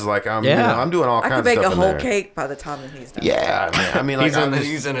thighs. I'm Yeah. I'm doing all I kinds could of bake stuff a in whole there. cake by the time that he's done. Yeah, man. I mean,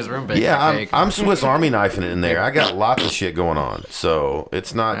 He's in his room baking Yeah, a cake. I'm Swiss Army knifing it in there. I got lots of shit going on. So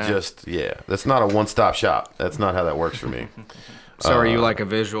it's not just, that's not a one-stop shop. That's not how that works for me. So are you like a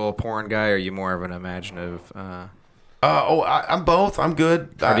visual porn guy, or are you more of an imaginative? I'm both. I'm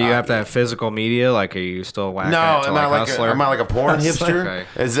good. Or do you have to have physical media? Like, are you still whacking No, it to am I like Hustler? am I like a porn hipster?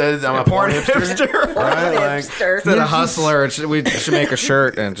 Okay. I'm a porn hipster. Right? Like, Instead of Hustler, we should make a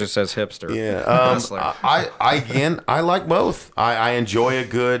shirt and it just says hipster. yeah. Hustler. I like both. I enjoy a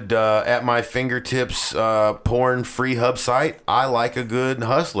good at my fingertips porn free hub site. I like a good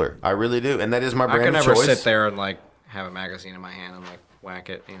Hustler. I really do, and that is my I brand could of never choice. sit there and like have a magazine in my hand and like whack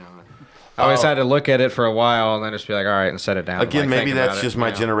it. I always had to look at it for a while and then just be like, all right, and set it down. Again, and, maybe think that's about just it,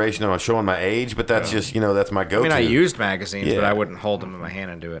 my generation. I'm showing my age, but that's just that's my go-to. I used magazines, but Yeah. I wouldn't hold them in my hand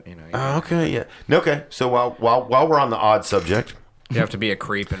and do it. Okay, yeah. Okay, so while we're on the odd subject, You have to be a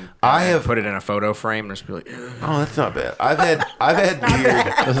creep and I have put it in a photo frame and just be like, oh, that's not bad. I've had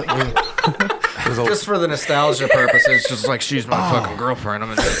beard. just for the nostalgia purposes, just like she's my fucking girlfriend.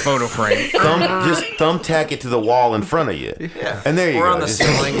 I'm in a photo frame. Just thumbtack it to the wall in front of you. Yeah. And there you Or go. on the Just-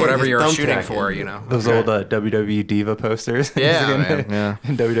 ceiling, whatever just you're thumbtack shooting it. for, Those old WWE Diva posters. Yeah, man, yeah.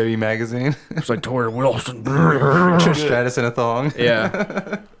 In WWE magazine. It's like Tori Wilson. Trish Stratus in a thong.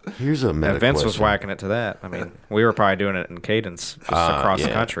 Yeah. Here's a meta And Vince was question. whacking it to that. I mean, we were probably doing it in cadence just across the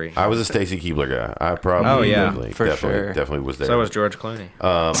Yeah. country. I was a Stacy Keebler guy. I probably Oh, yeah, for sure. definitely was there. So was George Clooney.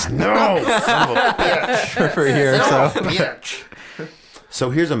 no, son of a bitch. For a year or so. Bitch.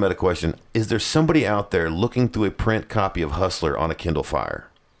 So here's a meta question: is there somebody out there looking through a print copy of Hustler on a Kindle Fire?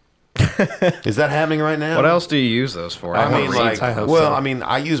 Is that happening right now? What else do you use those for? I don't mean, read. like, I hope well, so. I mean,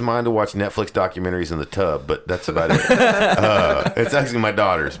 I use mine to watch Netflix documentaries in the tub, but that's about it. It's actually my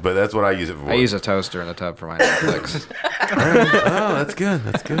daughter's, but that's what I use it for. I use a toaster in the tub for my Netflix. Oh, that's good.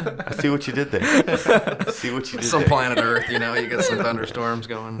 That's good. I see what you did there. I see what you did Some there. planet Earth, you get some thunderstorms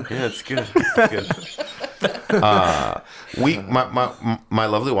going. Yeah, it's good. It's good. My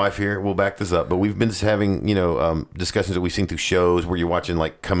lovely wife here will back this up, but we've been just having discussions that we've seen through shows where you're watching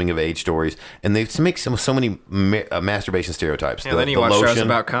like coming of age stories, and they make so many masturbation stereotypes. And then you watch shows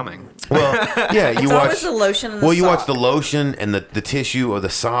about coming. Well, yeah, you watch always the lotion and the well, you watch sock. the lotion and the tissue or the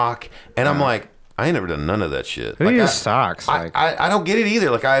sock, and I'm like, I ain't never done none of that shit. Who Like, uses socks? I don't get it either.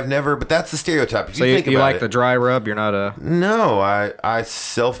 Like I've never, but that's the stereotype. If so you think you about like it, the dry rub? You're not a... No, I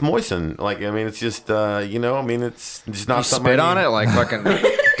self moisten. Like I mean, it's just I mean, it's just not You something. spit I on need. it like fucking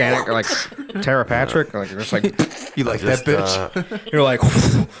like Tara Patrick? Like you're just like... You like Just, that bitch? You're like...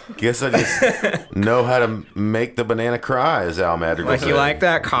 Guess I just know how to make the banana cry, as Al Madrigal Like said. you like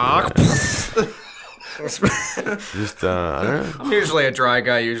that cock? Just I don't know. I'm usually a dry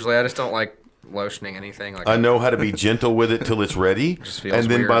guy. I just don't like lotioning anything. Like I know how to be gentle with it till it's ready, feels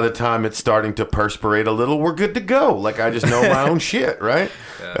and then weird. by the time it's starting to perspirate a little, we're good to go. Like I just know my own shit, right?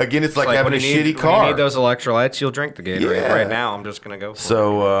 Again, it's like having a when you shitty need, car. When you need those electrolytes, you'll drink the Gatorade. Yeah. Right now, I'm just gonna go. For it.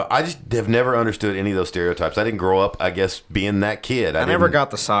 So I just have never understood any of those stereotypes. I didn't grow up, I guess, being that kid. I never didn't-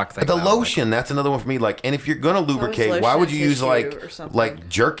 got the sock thing. The though. lotion, that's another one for me. Like, and if you're gonna lubricate, why lotion would you use tissue like or something. like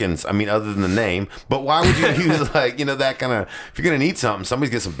Jerkins? I mean, other than the name, but why would you use like that kind of? If you're gonna need something,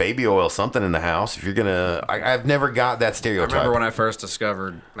 somebody's get some baby oil, something in the house. If you're gonna, I've never got that I stereotype. remember when I first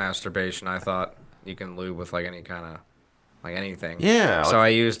discovered masturbation, I thought you can lube with like any kind of like anything. Yeah, So like I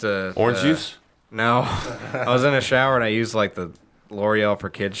used orange juice. No, I was in a shower and I used like the L'Oreal for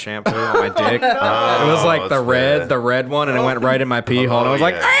Kids shampoo on my dick. It was like that's bad. the red one, and it went right in my pee hole. And I was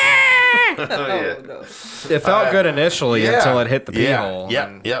like, yeah. "Ah!" Oh, yeah. It felt good initially yeah. until it hit the pee Yeah. hole. Yep,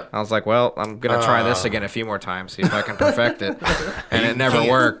 and yep. I was like, well, I'm gonna try this again a few more times, see if I can perfect it. And it never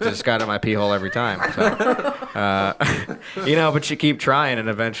worked. It just got in my pee hole every time. So, but you keep trying, and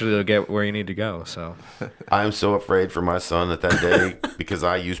eventually you'll get where you need to go. So I'm so afraid for my son that day because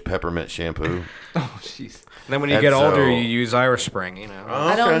I use peppermint shampoo. Oh, jeez. and then when you And get older, so- you use Irish Spring.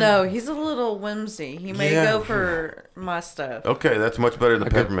 I don't know. He's a little whimsy. He may Yeah. go for my stuff. Okay, that's much better than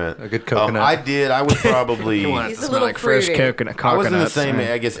peppermint. a good coconut. I was probably. You want it He's to a smell little like fresh fruity. coconut. I was in the coconuts. same,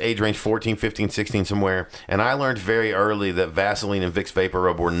 I guess, age range, 14, 15, 16, somewhere. And I learned very early that Vaseline and Vicks Vapor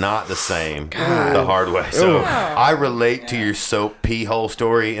Rub were not the same the hard way. So I relate to your soap pee hole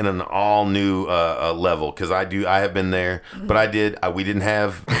story in an all new level because I have been there. But we didn't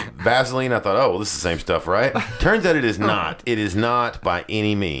have Vaseline. I thought, oh, well, this is the same stuff, right? Turns out it is not. It is not by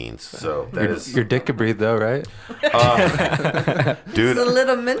any means. So that is, Your dick could breathe, though, right? dude. It's a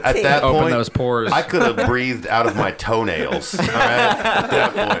little minty. At that Open point, those pores. I could have breathed out of my toenails. All right, at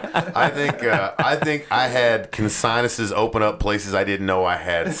that point, I think I had sinuses open up places I didn't know I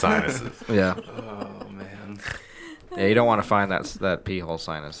had sinuses. Yeah. Oh, man. Yeah, you don't want to find that pee hole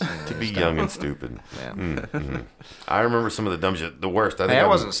sinus. To be young and stupid. Yeah. Mm-hmm. I remember some of the dumb shit. The worst. I think Hey, I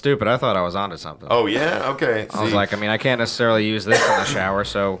wasn't stupid. I thought I was onto something. Oh yeah. Okay. I was See. like, I can't necessarily use this in the shower,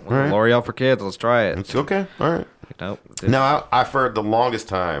 so L'Oreal for kids, let's try it. It's okay. All right. Nope. Now, I for the longest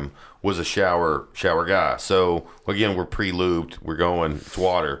time was a shower guy. So again, we're pre-lubed. We're going. It's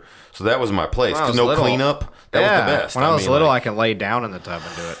water. So that was my place. When I 'Cause was no little- cleanup. That was the best. When I was little, like, I can lay down in the tub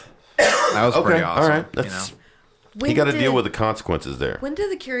and do it. That was okay. pretty awesome. All right. you That's know? you got to deal with the consequences there. When did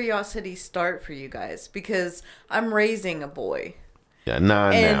the curiosity start for you guys? Because I'm raising a boy. Yeah, 9 now.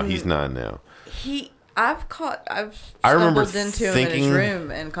 And- He's 9 now. I've I remember stumbled into him in his thinking-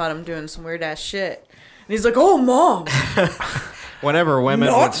 room and caught him doing some weird ass shit. And he's like, "Oh, Mom." Whenever women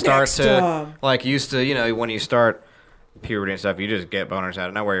Not would start next to, time. like, used to, when you start puberty and stuff, you just get boners out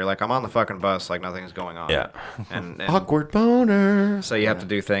of nowhere. You're like, I'm on the fucking bus, like nothing's going on. Yeah. And Awkward boners. so you have to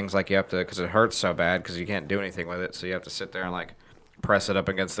do things like you have to, because it hurts so bad, because you can't do anything with it. So you have to sit there and like press it up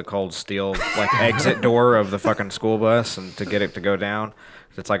against the cold steel like exit door of the fucking school bus and to get it to go down.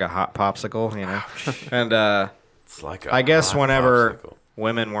 It's like a hot popsicle, And It's like I guess hot whenever popsicle.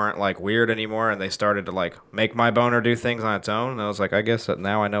 women weren't like weird anymore and they started to like make my boner do things on its own, and I was like, I guess that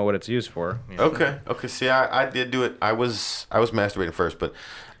now I know what it's used for. Okay. See, I did do it. I was masturbating first, but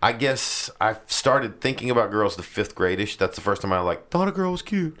I guess I started thinking about girls the 5th grade-ish. That's the first time I thought a girl was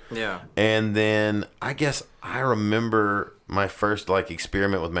cute. Yeah. And then I guess I remember my first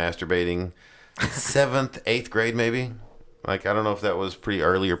experiment with masturbating 7th, 8th grade maybe. I don't know if that was pretty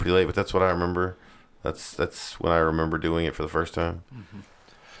early or pretty late, but that's what I remember. That's when I remember doing it for the first time.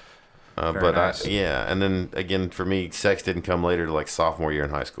 Very But nice. and then again for me, sex didn't come later to sophomore year in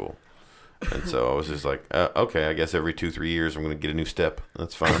high school. And so I was just like, okay, I guess every 2-3 years I'm going to get a new step.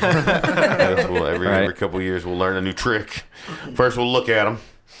 That's fine. I guess every couple of years we'll learn a new trick. First we'll look at them,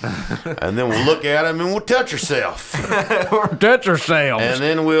 and then we'll look at them and we'll touch ourselves. Touch yourself. And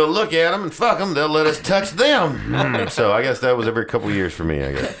then we'll look at them and fuck them. They'll let us touch them. So I guess that was every couple of years for me,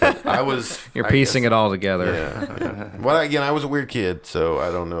 I guess. But You're piecing it all together. Yeah. Well, again, I was a weird kid, so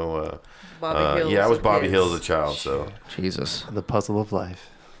I don't know. Bobby Hill. I was Bobby Hill as a child, so. Jesus. The puzzle of life.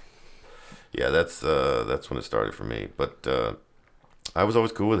 Yeah, that's when it started for me. But I was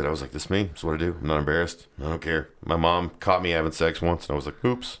always cool with it. I was like, this is me. This is what I do. I'm not embarrassed. I don't care. My mom caught me having sex once, and I was like,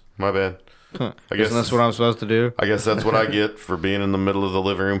 oops, my bad. I guess Isn't this what I'm supposed to do? I guess that's what I get for being in the middle of the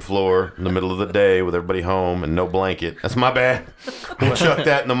living room floor in the middle of the day with everybody home and no blanket. That's my bad. We'll chuck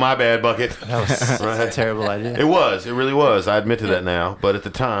that in the my bad bucket. That was a terrible idea. It was. It really was. I admit to that now. But at the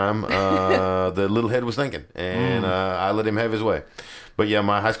time, the little head was thinking, and I let him have his way. But yeah,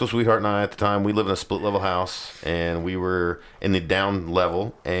 my high school sweetheart and I at the time, we lived in a split level house, and we were in the down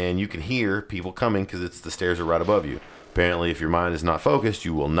level, and you can hear people coming because the stairs are right above you. Apparently, if your mind is not focused,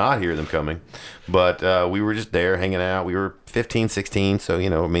 you will not hear them coming. But we were just there hanging out. We were 15, 16,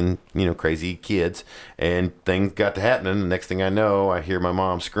 so, crazy kids. And things got to happening. The next thing I know, I hear my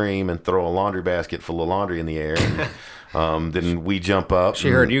mom scream and throw a laundry basket full of laundry in the air. And, then we jump up. She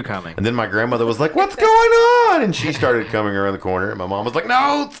heard you coming. And then my grandmother was like, what's going on? And she started coming around the corner. And my mom was like,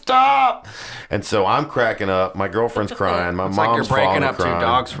 no, stop. And so I'm cracking up. My girlfriend's crying. My It's mom's like you're breaking falling up two crying.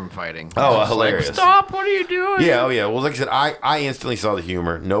 dogs from fighting. Oh, hilarious. Stop! What are you doing? Yeah, oh yeah. Well, like I said, I instantly saw the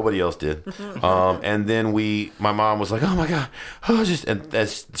humor. Nobody else did. And then my mom was like, oh my God. And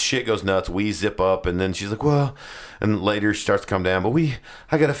as shit goes nuts, we zip up. And then she's like, well, and later she starts to come down. But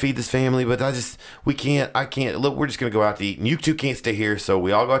I got to feed this family. But I can't. Look, we're just going to go out to eat. And you two can't stay here. So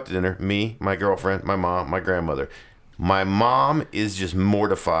we all go out to dinner. Me, my girlfriend, my mom, my grandmother. My mom is just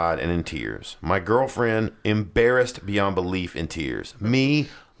mortified and in tears. My girlfriend, embarrassed beyond belief, in tears. Me,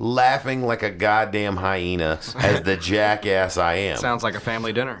 laughing like a goddamn hyena as the jackass I am. Sounds like a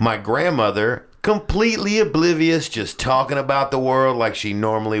family dinner. My grandmother, completely oblivious, just talking about the world like she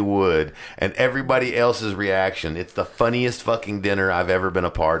normally would. And everybody else's reaction. It's the funniest fucking dinner I've ever been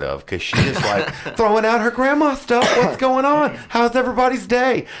a part of. Because she is like, throwing out her grandma stuff. What's going on? How's everybody's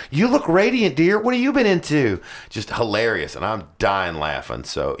day? You look radiant, dear. What have you been into? Just hilarious. And I'm dying laughing.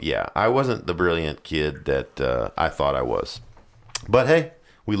 So, yeah, I wasn't the brilliant kid that I thought I was. But, hey,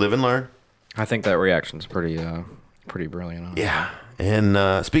 we live and learn. I think that reaction's pretty brilliant. Honestly. Yeah.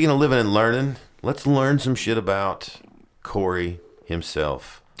 And speaking of living and learning, let's learn some shit about Corey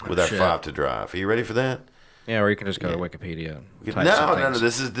himself with our shit. 5 to drive. Are you ready for that? Yeah, or you can just go to Wikipedia. And type No, some no. things.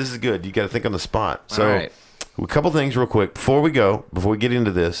 This is good. You got to think on the spot. So, All right. a couple things real quick before we get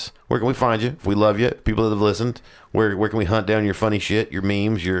into this. Where can we find you? If we love you, people that have listened, where can we hunt down your funny shit, your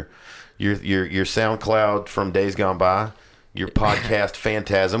memes, your SoundCloud from days gone by? Your podcast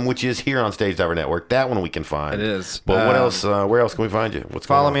Phantasm, which is here on Stage Diver Network. That one we can find. It is. But what else? Where else can we find you?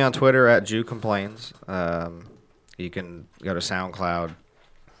 Follow me on Twitter at Jew Complains. You can go to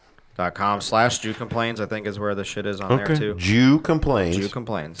SoundCloud.com/JewComplains, I think is where the shit is on there too. Jew Complains. Jew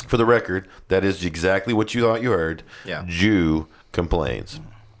Complains. For the record, that is exactly what you thought you heard. Yeah. Jew Complains.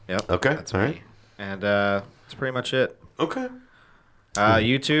 Yep. Okay. That's all me. right. And that's pretty much it. Okay.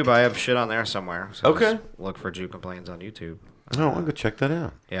 YouTube, I have shit on there somewhere. So Okay. just look for Jew Complains on YouTube. No, I'll go check that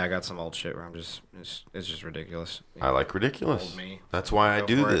out. Yeah, I got some old shit where I'm just, it's just ridiculous. I like ridiculous. Old me. That's why I Go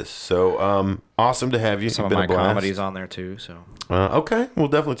do for it. this. So, awesome to have you. Some You've of been my a blast. comedy's on there too, so. Okay, we'll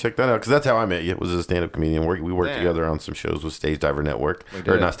definitely check that out because that's how I met you. Was as a stand-up comedian. We worked Yeah. together on some shows with Stage Diver Network, We or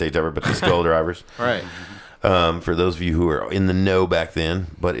did. not Stage Diver, but the Skull Drivers. Right. For those of you who are in the know back then,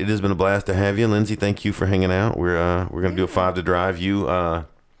 but it has been a blast to have you, Lindsay. Thank you for hanging out. We're gonna do a 5 to drive.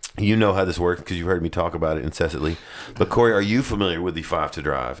 You know how this works because you've heard me talk about it incessantly. But Corey, are you familiar with the 5 to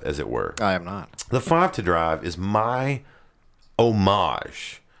drive, as it were? I am not. The 5 to drive is my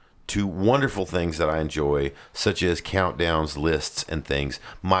homage to wonderful things that I enjoy, such as countdowns, lists, and things.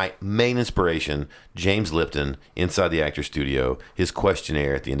 My main inspiration, James Lipton, inside the Actor Studio, his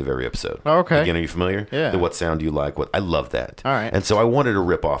questionnaire at the end of every episode. Oh, okay. Again, are you familiar? Yeah. The what sound do you like? I love that. All right. And so I wanted to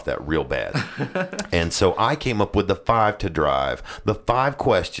rip off that real bad. And so I came up with the 5 to drive, the 5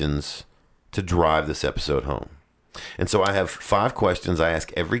 questions to drive this episode home. And so I have 5 questions I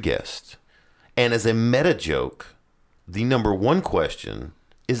ask every guest. And as a meta joke, the number 1 question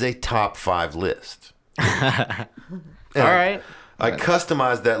is a top 5 list. All right. I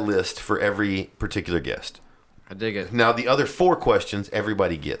customize that list for every particular guest. I dig it. Now, the other 4 questions,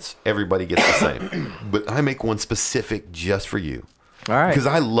 everybody gets. Everybody gets the same. But I make one specific just for you. All right. Because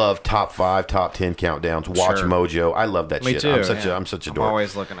I love top 5, top 10 countdowns. Watch Sure. Mojo. I love that Me shit. too, I'm such yeah. I'm such a I'm dork.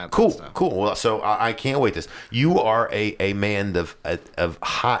 always looking at that cool, stuff. cool. Well, so I can't wait. This you are a man of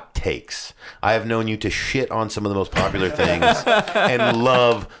hot takes. I have known you to shit on some of the most popular things and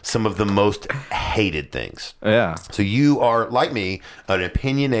love some of the most hated things. Yeah. So you are like me, an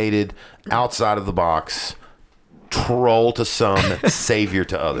opinionated, outside of the box, troll to some, savior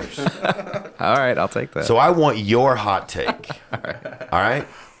to others. All right, I'll take that. So I want your hot take. All right?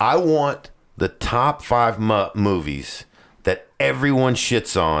 I want the top 5 movies that everyone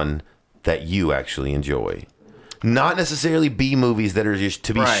shits on that you actually enjoy. Not necessarily B movies that are just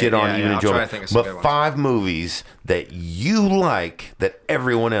to be Right, shit on yeah, you yeah, I'll enjoy, try to think of some good but ones. 5 movies that you like that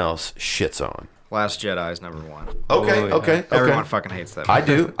everyone else shits on. Last Jedi is number 1. Okay, yeah. okay. Everyone fucking hates that. I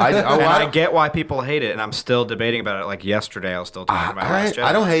do. I And I get why people hate it, and I'm still debating about it. Like yesterday, I was still talking about Last Jedi.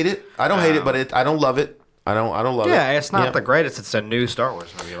 I don't hate it. I don't hate it, but I don't love it. I don't love it. Yeah, it's not Yeah. the greatest. It's a new Star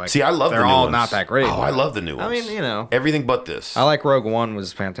Wars movie. Like, See, I love they're the new all ones. not that great. Oh, I love the new ones. I mean, you know, everything but this. I like Rogue One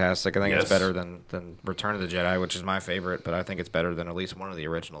was fantastic. I think Yes. it's better than Return of the Jedi, which is my favorite. But I think it's better than at least one of the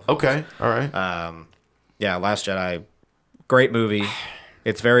original films. Okay, all right. Yeah, Last Jedi, great movie.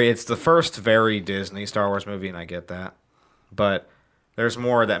 It's the first very Disney Star Wars movie, and I get that. But there's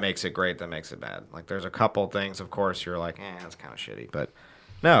more that makes it great than makes it bad. Like there's a couple things, of course, you're like, that's kind of shitty. But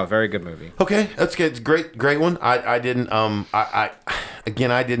no, very good movie. Okay, that's good. It's a great one. I didn't I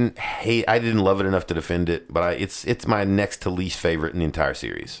didn't hate. I didn't love it enough to defend it, but it's my next to least favorite in the entire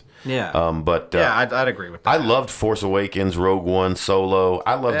series. Yeah. But Yeah, I'd agree with that. I loved Force Awakens, Rogue One, Solo.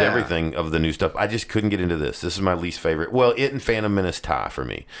 I loved Yeah. everything of the new stuff. I just couldn't get into this. This is my least favorite. Well, it and Phantom Menace tie for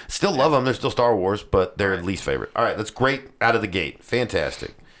me. Still love them. They're still Star Wars, but they're least favorite. All right, that's great out of the gate.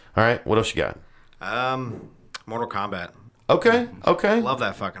 Fantastic. All right, what else you got? Mortal Kombat. Okay. Love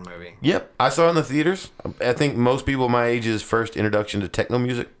that fucking movie. Yep, I saw it in the theaters. I think most people my age's first introduction to techno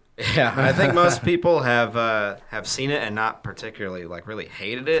music. Yeah, I think most people have seen it and not particularly like really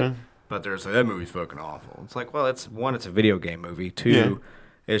hated it. But there's like, that movie's fucking awful. It's like, well, it's a video game movie. 2, Yeah.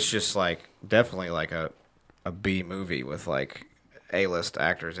 it's just like definitely like a B movie with like A-list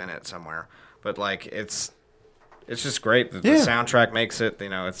actors in it somewhere. But like it's just great. The soundtrack makes it. You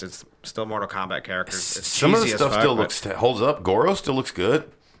know, it's still Mortal Kombat characters. It's Some of the cheesy as stuff fuck, still but- holds up. Goro still looks good.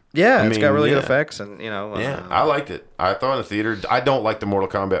 Yeah, I it's mean, got really yeah. good effects, and you know. Yeah, I liked it. I thought in the theater. I don't like the Mortal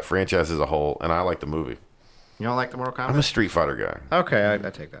Kombat franchise as a whole, and I like the movie. You don't like the Mortal Kombat? I'm a Street Fighter guy. Okay, I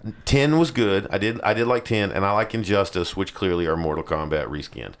take that. 10 was good. I did like 10, and I like Injustice, which clearly are Mortal Kombat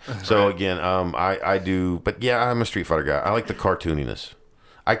reskinned. So again, I do, but yeah, I'm a Street Fighter guy. I like the cartooniness.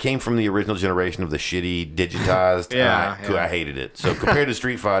 I came from the original generation of the shitty digitized. Yeah, and I hated it. So compared to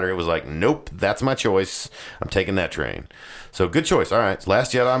Street Fighter, it was like, nope, that's my choice. I'm taking that train. So good choice. All right,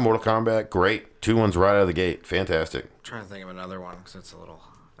 Last Jedi, Mortal Kombat, great. 2 ones right out of the gate, fantastic. I'm trying to think of another one because it's a little.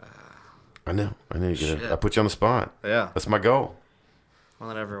 I know you get it. Shit. I put you on the spot. Yeah. That's my goal. One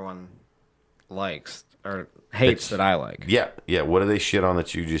that everyone likes. or hates that I like. Yeah. What do they shit on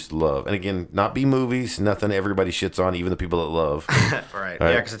that you just love? And again, not B movies, nothing everybody shits on, even the people that love. Right.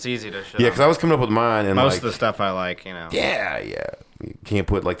 Yeah, because it's easy to shit Yeah, on. because I was coming up with mine, and Most like, of the stuff I like, you know. Yeah. You can't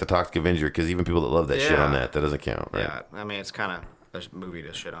put like the Toxic Avenger because even people that love that shit on that doesn't count, right? Yeah, I mean, it's kind of a movie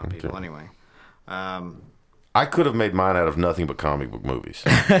to shit on people anyway. I could have made mine out of nothing but comic book movies,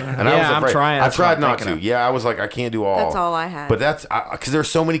 and I was I'm afraid. trying. I That's what tried I'm not thinking to. of. Yeah, I was like, I can't do all. That's all I had. But that's because there's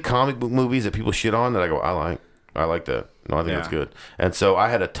so many comic book movies that people shit on that I go, I like that. No, I think that's good. And so I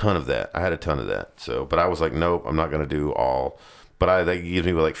had a ton of that. So, but I was like, nope, I'm not going to do all. But that gives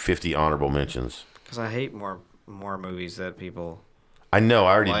me like 50 honorable mentions. Because I hate more movies that people. I know.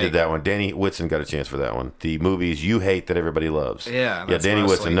 I already Like- did that one. Danny Whitson got a chance for that one. The movies you hate that everybody loves. Yeah, Yeah, that's Danny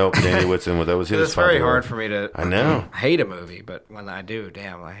mostly- Whitson. Nope, Danny Whitson. That was his. It's very popular. hard for me to. I know. hate a movie, but when I do,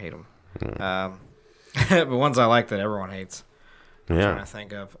 damn, I hate them. But ones I like that everyone hates. I'm trying Yeah. to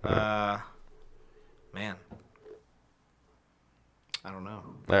think of. Man. I don't know.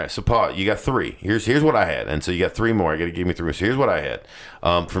 All right, so Paul, you got 3. Here's what I had, and so you got 3 more. I got to give me 3. So here's what I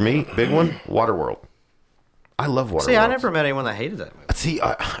had. For me, big one, Waterworld. I love Waterworld. See, I never met anyone that hated that movie. See,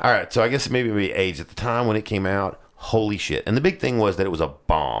 all right. So I guess maybe age at the time when it came out. Holy shit! And the big thing was that it was a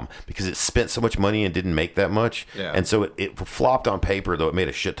bomb because it spent so much money and didn't make that much. Yeah. And so it flopped on paper, though it made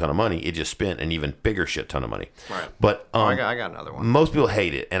a shit ton of money. It just spent an even bigger shit ton of money. Right. But I got another one. most people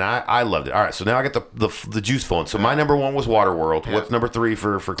hate it, and I loved it. All right, so now I got the juice flowing. So my number 1 was Waterworld. Yeah. What's number 3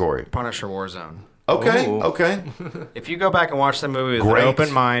 for Corey? Punisher Warzone. Okay, Ooh. okay. If you go back and watch the movie with Great. an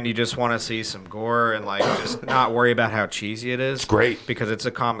open mind, you just want to see some gore and like just not worry about how cheesy it is. Great. Because it's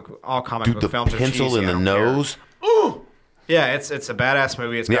a comic. All comic Dude, book the films are pencil cheesy. in I the don't care. nose. Yeah, it's a badass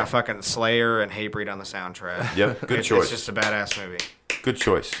movie. It's got Yeah. fucking Slayer and Hatebreed on the soundtrack. Yep, good It's choice. just a badass movie. Good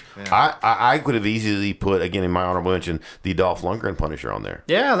choice. Yeah. I could have easily put, again, in my honorable mention, the Dolph Lundgren Punisher on there.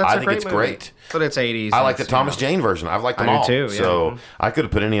 Yeah, that's I a think great it's movie. great. But it's 80s. I and like the it's, Thomas you know, Jane version. I've liked them I do all. too, yeah. So I could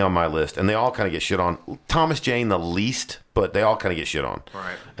have put any on my list, and they all kind of get shit on. Thomas Jane the least, but they all kind of get shit on.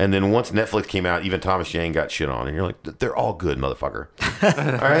 Right. And then once Netflix came out, even Thomas Jane got shit on, and you're like, they're all good, motherfucker.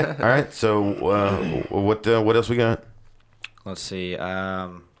 all right. So what else we got? Let's see.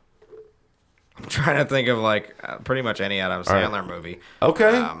 I'm trying to think of like pretty much any Adam right. Sandler movie.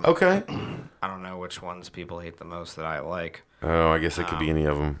 Okay. Um, okay. I don't know which ones people hate the most that I like. Oh, I guess it could be any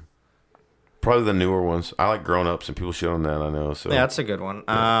of them. Probably the newer ones. I like Grown Ups, and people shit on that. I know. So Yeah, that's a good one.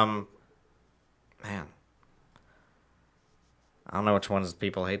 Man, I don't know which ones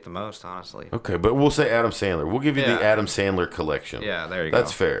people hate the most, honestly. Okay, but we'll say Adam Sandler. We'll give you the Yeah. Adam Sandler collection. Yeah, there you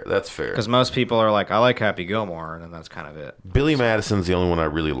That's go. fair. That's fair. Because most people are like, I like Happy Gilmore, and then that's kind of it. Billy Madison's the only one I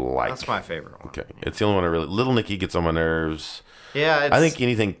really like. That's my favorite one. Okay, it's the only one I really. Little Nicky gets on my nerves. Yeah, it's, I think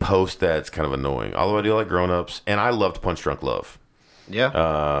anything post that's kind of annoying. Although I do like Grown Ups, and I loved Punch Drunk Love.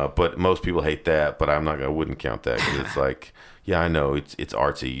 Yeah. But most people hate that. But I'm not. I wouldn't count that because it's like, yeah, I know it's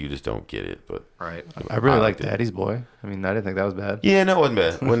artsy. You just don't get it. But right. I really I liked liked it. Daddy's Boy. I mean, I didn't think that was bad. yeah, no, it wasn't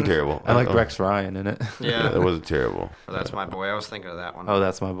bad. It wasn't terrible. I like Rex Ryan in it. Yeah, Yeah. it wasn't terrible. That's my boy. I was thinking of that one. Oh,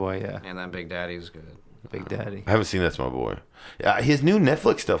 that's my boy. Yeah, And then Big Daddy's good. Big Daddy. I haven't seen That's My Boy. Yeah, his new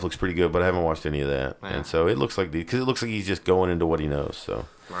Netflix stuff looks pretty good, but I haven't watched any of that. Yeah. And so it looks like because it looks like he's just going into what he knows. So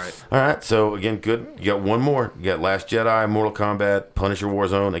Right. all right, so again, good. You got one more. You got Last Jedi, Mortal Kombat, Punisher,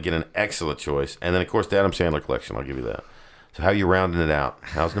 Warzone. Again, an excellent choice. And then of course the Adam Sandler collection. I'll give you that. So how are you rounding it out?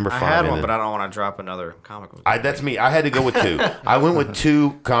 How's number 5? I had in one, it? but I don't want to drop another comic book. That's me. I had to go with 2. I went with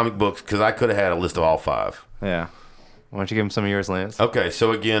 2 comic books because I could have had a list of all 5. Yeah. Why don't you give him some of yours, Lance? Okay,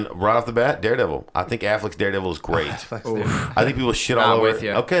 so again, right off the bat, Daredevil. I think Affleck's Daredevil is great. I think people shit all Not over with it.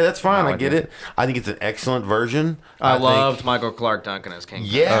 you. Okay, that's fine. Not I with get you. it. I think it's an excellent version. I think- loved Michael Clark Duncan as King.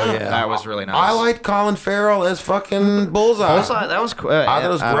 Yeah, Oh, yeah. That was really nice. I liked Colin Farrell as fucking Bullseye. Bullseye, that was cool. I thought it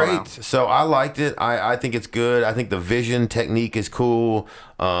was I don't know. great. So I liked it. I think it's good. I think the vision technique is cool.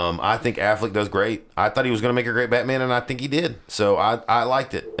 I think Affleck does great. I thought he was going to make a great Batman, and I think he did. So I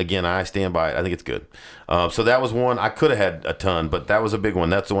liked it. Again, I stand by it. I think it's good. So that was one. I could have had a ton, but that was a big one.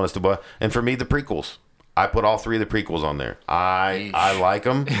 That's the one that's the. And for me, the prequels. I put all 3 of the prequels on there. I like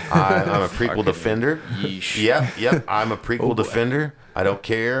them. I'm a prequel defender. Yep. I'm a prequel defender. I don't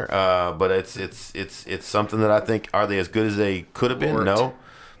care. But it's something that I think, are they as good as they could have been? Lord. No.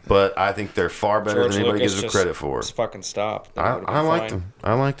 But I think they're far better than anybody gives them credit for. fucking stopped. I liked them.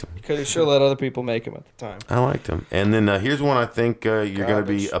 I liked them. Because he should let other people make him at the time. I liked them. And then here's one I think you're going to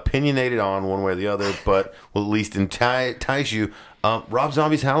be opinionated on one way or the other, but will at least entice you. Rob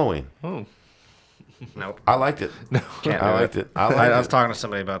Zombie's Halloween. Oh, Nope. I liked it. Can't I do liked it. I I liked was it. talking to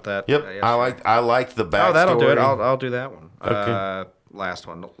somebody about that. Yep. yesterday. I liked the backstory. Oh, that'll do it. I'll do that one. Okay. Last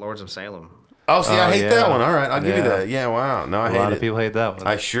one. Lords of Salem. Oh, see, I Oh, hate yeah. that one. All right, I'll give you Yeah. that. Yeah, wow. No, I A hate lot it. of people hate that one.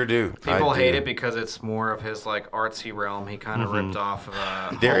 I sure do. People I hate do. it because it's more of his like artsy realm. He kind of ripped off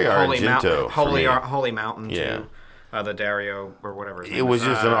of Dario Holy Argento, Mountain, for me. Holy Mountain Yeah. too. The Dario or whatever. His It name was is.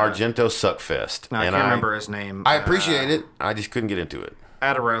 just an Argento suckfest. No, I and can't remember his name. I appreciate it. I just couldn't get into it.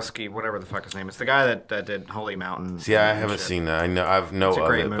 Adarowski, whatever the fuck his name is, the guy that did Holy Mountain. See, I and haven't shit. seen that. I know I've know It's a of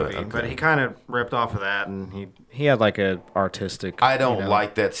great it, movie, but, but okay. he kind of ripped off of that, and he had like a artistic. I don't you know,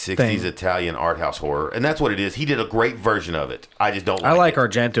 like that 60s thing. Italian art house horror, and that's what it is. He did a great version of it. I just don't like I like it.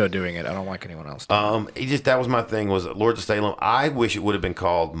 Argento doing it. I don't like anyone else. He just that was my thing was Lords of Salem. I wish it would have been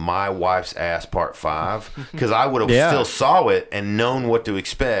called My Wife's Ass Part 5 because I would have Yeah. still saw it and known what to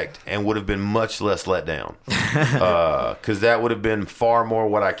expect and would have been much less let down. Because that would have been far more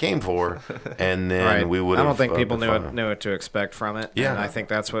what I came for, and then Right. we would. I don't think people been knew fine. knew what to expect from it. Yeah. and I think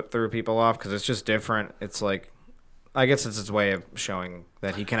that's what threw people off because it's just different. It's like, I guess it's his way of showing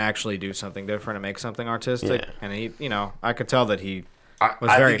that he can actually do something different and make something artistic. Yeah. And he, I could tell that he I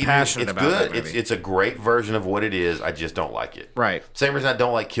was very think passionate it's about good. that movie. It's a great version of what it is. I just don't like it. Right. Same reason I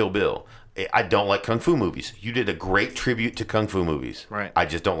don't like Kill Bill. I don't like kung fu movies. You did a great tribute to kung fu movies. Right. I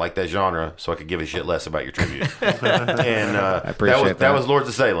just don't like that genre, so I could give a shit less about your tribute. And appreciate that that. was Lords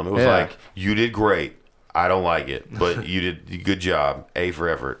of Salem. It was Yeah. like you did great. I don't like it, but you did a good job. A for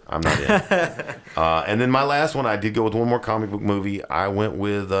effort. I'm not in. And then my last one, I did go with one more comic book movie. I went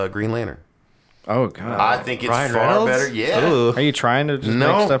with Green Lantern. Oh god. I think it's Ryan far Reynolds? better. Yeah. Ooh. Are you trying to just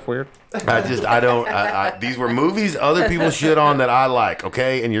No. make stuff weird? These were movies other people shit on that I like,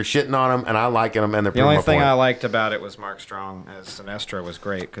 okay? And you're shitting on them, and I like them, and they're The only thing I point. liked about it was Mark Strong as Sinestro was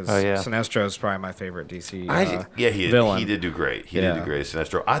great because Oh, yeah. Sinestro is probably my favorite DC Villain. villain. He did do great. He did Yeah. do great,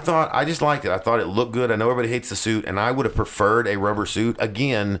 Sinestro. I just liked it. I thought it looked good. I know everybody hates the suit, and I would have preferred a rubber suit.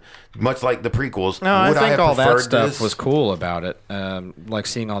 Again, much like the prequels. No, I would think have all that preferred stuff this? was cool about it. Like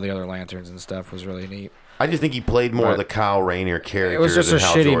seeing all the other lanterns and stuff was really neat. I just think he played more of the But Kyle Rayner character. It was just a than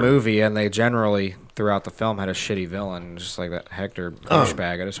Hal shitty Jordan. movie, and they generally throughout the film had a shitty villain, just like that Hector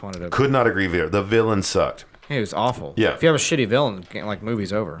douchebag. I just wanted to. Could not agree there. The villain sucked. He was awful. Yeah. If you have a shitty villain, like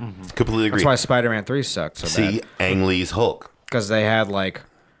movie's over. Completely agree. That's why Spider-Man 3 sucked so See, bad. Ang Lee's Hulk. Because they had like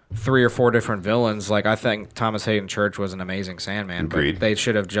 3 or 4 different villains. Like I think Thomas Hayden Church was an amazing Sandman, Agreed. but they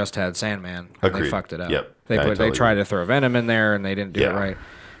should have just had Sandman. And they Agreed. fucked it up. Yep. They I totally tried agree. to throw Venom in there, and they didn't do Yeah. it right,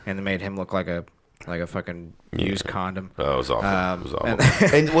 and they made him look like a fucking used condom. Oh, it was awful. It was awful.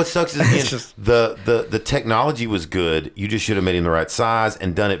 and- And what sucks is again, just- the technology was good. You just should have made him the right size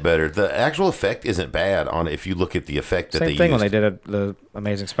and done it better. The actual effect isn't bad on it if you look at the effect that Same they thing used. when they did the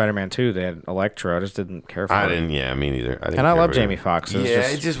Amazing Spider-Man 2. They had Electro. I just didn't care for I it. didn't. Yeah, me neither. I didn't And I care love for Jamie Foxx. It was Yeah,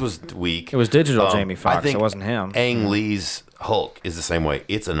 just- it just was weak. It was digital Jamie I Foxx. think It wasn't him. Ang Lee's Hulk is the same way.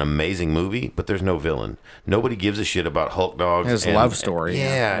 It's an amazing movie, but there's no villain. Nobody gives a shit about Hulk dogs. His and- love story.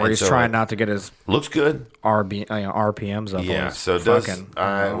 Yeah, Where and he's so trying not to get his looks good. RPMs up. Yeah, on his so it does fucking,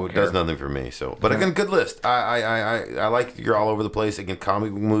 I don't it does care. nothing for me. So, but again, good list. I like you're all over the place. Again,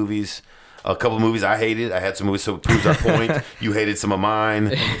 comic book movies. A couple of movies I hated. I had some movies, so it proves our point. You hated some of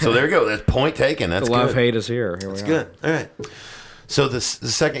mine. So there you go. That's point taken. That's The good. love hate is here. That's good. All right. So the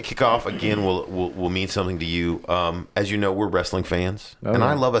second kickoff again will mean something to you. As you know, we're wrestling fans, and yeah.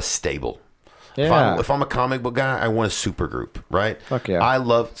 I love a stable. Yeah. If I'm a comic book guy, I want a super group, right? Fuck yeah. I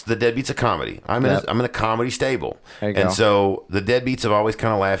love the Deadbeats of comedy. I'm Yep. in a comedy stable, There you and go. so the Deadbeats have always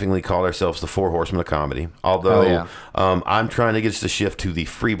kind of laughingly called ourselves the Four Horsemen of comedy. Although yeah. I'm trying to get us to shift to the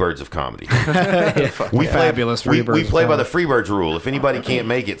Freebirds of comedy. We Fabulous we Freebirds play of by the comedy. Freebirds rule. If anybody can't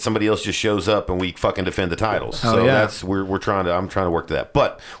make it, somebody else just shows up and we fucking defend the titles. So yeah. that's I'm trying to work to that.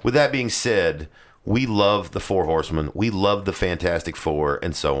 But with that being said, we love the Four Horsemen. We love the Fantastic Four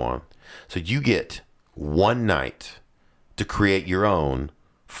and so on. So you get one night to create your own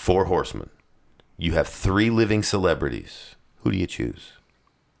Four Horsemen. You have 3 living celebrities. Who do you choose?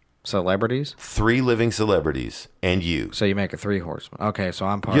 Celebrities. 3 living celebrities and you. So you make a 3 horseman. Okay, so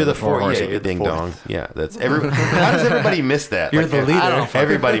I'm part You're of the the 4 four. Yeah, horsemen. you're ding dong. Yeah, that's every. How does everybody miss that? You're the leader. I don't know.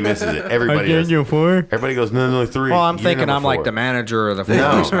 Everybody misses it. Everybody does. 4. Everybody goes no 3. Well, I'm You're thinking number I'm like 4. the manager of the 4 No,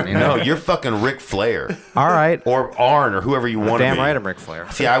 horsemen. You know? no, you're fucking Ric Flair All right. or Arn or whoever you want to be. Damn right, I'm Ric Flair.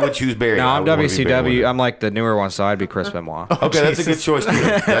 See, I would choose Barry. No, I I'm would wanna be Barry WCW. Windham. I'm like the newer one, so I'd be Chris Benoit. Okay, that's a good choice too.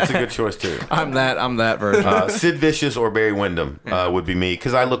 That's a good choice too. I'm that version. Sid Vicious or Barry Windham would be me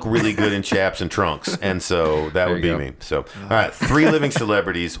because I look really good in chaps and trunks, and so that would be you go. me. So, all right, 3 living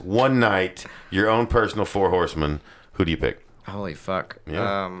celebrities, one night, your own personal 4 horsemen. Who do you pick? Holy fuck.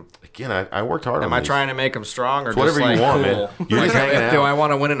 Yeah. Again, I worked hard on Am I these. trying to make them strong or It's whatever just like you want, cool? man. You're just hanging Do out. I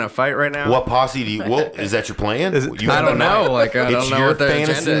want to win in a fight right now? What posse do you? Well, is that your plan? You I have don't a know. night. Like, I It's don't know your what the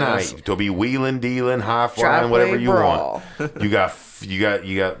fantasy agenda night. is. It'll be wheeling, dealing, high flying, Driveway whatever you brawl. want. You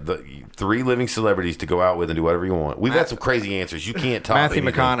got the 3 living celebrities to go out with and do whatever you want. We've had some crazy answers. You can't top Matthew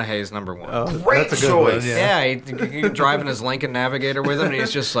anything. McConaughey's number 1. Oh, Great that's a good one, choice. yeah. Yeah, he driving his Lincoln Navigator with him, and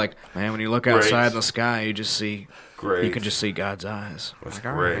he's just like, man, when you look outside in the sky, you just see, Great. you can just see God's eyes. That's Like,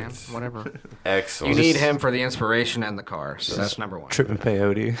 all right, great. man, whatever. Excellent. You need him for the inspiration and the car, so that's number 1. Trip and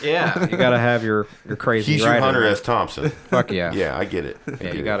peyote. Yeah, you gotta have your crazy. He's your rider. Hunter S. Thompson. Fuck yeah. Yeah, I get it. I Yeah,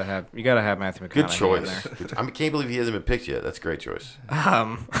 get you it. gotta have Matthew McConaughey. Good in choice. there. I can't believe he hasn't been picked yet. That's a great choice.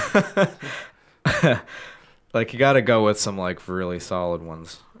 Like you gotta go with some like really solid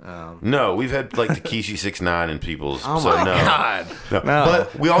ones. No, we've had like Takeshi 6ix9ine and people's. Oh so my no. God. No. No.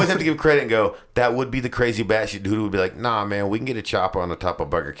 But we always have to give credit and go, that would be the crazy batshit dude who would be like, nah, man, we can get a chopper on the top of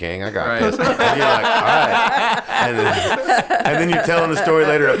Burger King. I got Right. this. And you're like, all right. And then you're telling the story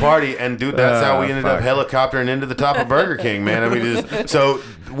later at a party, and dude, that's how we ended up helicoptering into the top of Burger King, man. I mean, so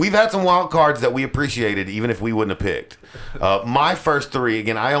we've had some wild cards that we appreciated, even if we wouldn't have picked. My first 3,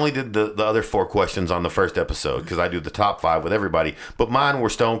 again, I only did the other 4 questions on the first episode because I do the top 5 with everybody, but mine were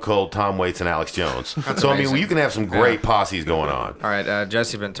Stone Cold, Tom Waits, and Alex Jones. So, I mean, amazing. you can have some great posses going on. All right,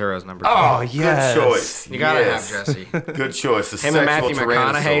 Jesse Ventura's number 2. Oh, yes. good choice. You gotta Yes. have Jesse. Good choice. The Him and Matthew sexual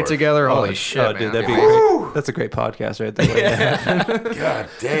McConaughey tyrannosaur. together. Holy shit, Oh, man. dude, that'd be amazing. that's a great podcast right there. Yeah. God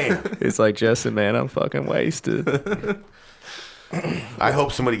damn. It's like Jesse, man, I'm fucking wasted. I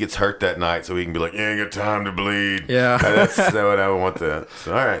hope somebody gets hurt that night so we can be like, you ain't got time to bleed. Yeah. That's what I want that.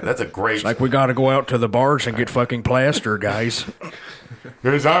 So, all right, that's a great. we gotta go out to the bars and get fucking plaster, guys.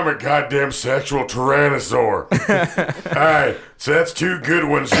 Because I'm a goddamn sexual tyrannosaur. Alright, so that's 2 good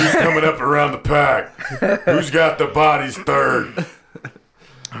ones. Who's coming up around the pack? Who's got the bodies third?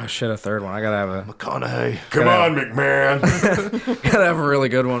 Oh shit, a third one. I gotta have a McConaughey. Come on, McMahon. gotta have a really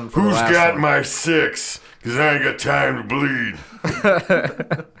good one for the Who's last got one. my 6? Because I ain't got time to bleed.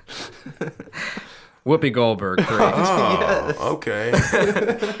 Whoopi Goldberg 3. Oh, okay.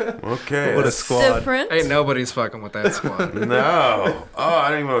 Okay. What a that's- squad. Different. Ain't nobody's fucking with that squad. No. Oh, I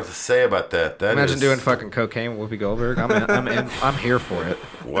don't even know what to say about that. That Imagine is- doing fucking cocaine with Whoopi Goldberg. I'm here for it.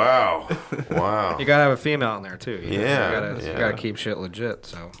 Wow. Wow. You gotta have a female in there too. You know? Yeah, You yeah. gotta keep shit legit.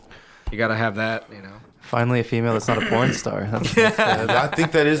 So you gotta have that. You know. Finally, a female that's not a porn star. That's I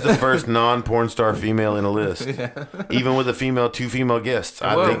think that is the first non-porn star female in a list. Even with two female guests.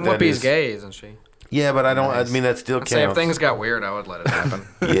 I think that Whoopi's is. gay, isn't she? Yeah, but I don't. I mean, that still I'd say if counts. things got weird, I would let it happen.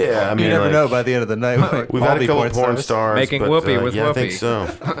 Yeah, I mean, you never like, know by the end of the night. We've had a couple porn stars Making but, Whoopi with yeah, I think Whoopi. so.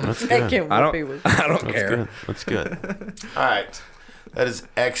 That's That good. can I don't- Whoopi with. I don't That's care. good. That's good. All right. That is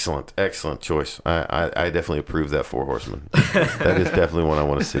excellent. Excellent choice. I definitely approve that 4 Horsemen. That is definitely one I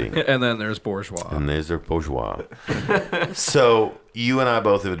want to see. And then there's Bourgeois. And there's their bourgeois. So you and I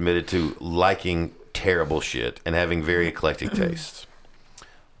both have admitted to liking terrible shit and having very eclectic tastes.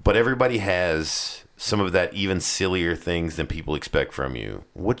 But everybody has some of that even sillier things than people expect from you.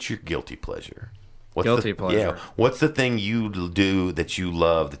 What's your guilty pleasure? What's Guilty pleasure. Yeah. What's the thing you do that you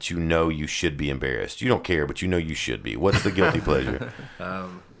love that you know you should be embarrassed? You don't care, but you know you should be. What's the guilty pleasure?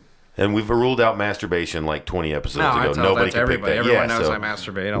 And we've ruled out masturbation like 20 episodes No, I ago. tell Nobody that to can everybody. pick that. Everyone Yeah, knows so I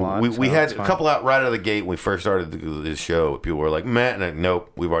masturbate a lot. we so had it's a fine. couple out right out of the gate when we first started this show. People were like, Matt, and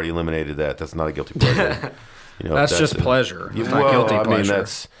nope, we've already eliminated that. That's not a guilty pleasure. You know, That's just pleasure. It's not well, guilty I mean, pleasure.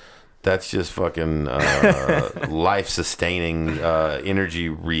 that's just fucking life-sustaining energy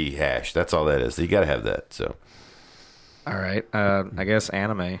rehash. That's all that is. So you got to have that. So All right. I guess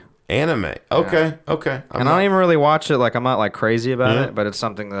anime. anime. Okay. Okay. I don't even really watch it. Like I'm not like crazy about Yeah. it, but it's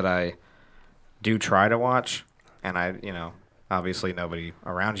something that I do try to watch. And I, obviously nobody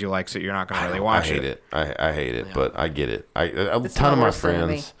around you likes it. You're not going to really watch I hate it. I hate it, but I get it. A It's ton not of my worse than me.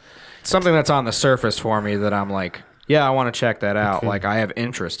 friends. It's something that's on the surface for me that I'm like, yeah, I want to check that out. Like I have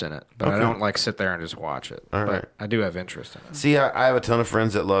interest in it, but I don't like sit there and just watch it. All but right. I do have interest in it. See, I have a ton of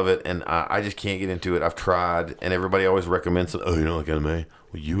friends that love it, and I just can't get into it. I've tried, and everybody always recommends it. Oh, you don't like anime?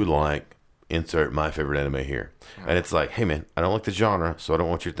 Well, you would like insert my favorite anime here. And it's like, hey, man, I don't like the genre, so I don't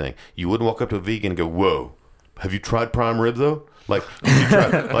want your thing. You wouldn't walk up to a vegan and go, whoa, have you tried prime rib, though? Like, you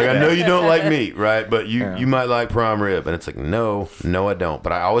tried, like I know you don't like meat, right? But you might like prime rib. And it's like, no, I don't.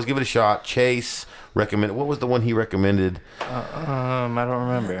 But I always give it a shot. Chase recommended. What was the one he recommended? I don't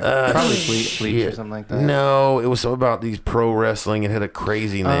remember. Probably Bleach or Shit. something like that. No, it was something about these pro wrestling. It had a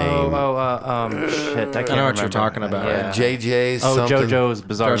crazy name. Shit. I can't know what you're remember. talking about. Yeah. JJ's Oh, something. JoJo's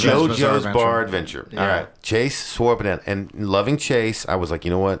Bizarre JoJo's Adventure. JoJo's Bizarre Bar Adventure. Yeah. All right. Chase swore up and down. And loving Chase, I was like,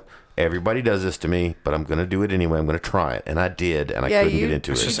 you know what? Everybody does this to me, but I'm going to do it anyway. I'm going to try it. And I did, and I couldn't get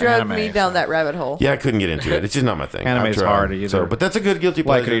into you it. dragged anime, me down that rabbit hole. Yeah, I couldn't get into it. It's just not my thing. Anime's I've tried. hard either. So, but that's a good guilty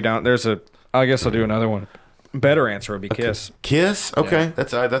pleasure. Like it or you don't. I guess I'll do another one. Better answer would be Kiss. Kiss? Okay,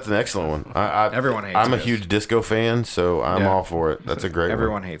 that's an excellent one. Everyone hates I'm a Kiss. huge disco fan, so I'm all for it. That's a great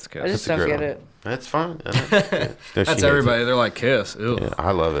Everyone one. hates Kiss. I just That's a don't great get one. it. That's fine. No, she hates That's it. everybody. They're like Kiss. Ew. Yeah,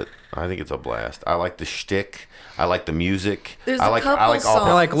 I love it. I think it's a blast. I like the shtick. I like the music. There's I a like couple all songs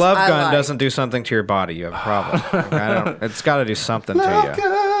They're like Love I Gun like. doesn't do something to your body. You have a problem. Like, I don't. It's got to do something to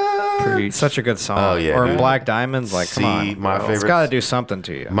you. It's such a good song. Oh, yeah, Or dude. Black Diamonds. Like, come See, on. my It's favorites- got to do something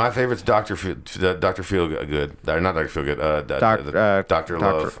to you. My favorite's Dr. Feelgood. Not Dr. Feelgood. Dr.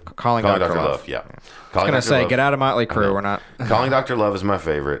 Love. Calling Dr. Love. Yeah. I was Calling gonna Dr. say, Love. get out of Motley I Crue. know. We're not. Calling Dr. Love is my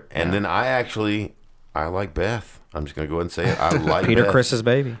favorite. And then I like Beth. I'm just going to go ahead and say it. I like Peter Beth. Chris's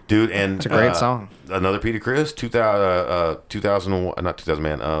baby. Dude, and It's a great song. Another Peter Criss, 2001, not 2000,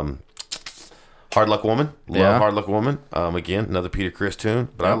 man. Hard Luck Woman. Love Yeah. Hard Luck Woman. Again, another Peter Criss tune,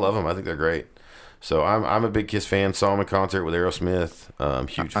 but I love them. I think they're great. So I'm a big Kiss fan. Saw them in concert with Aerosmith.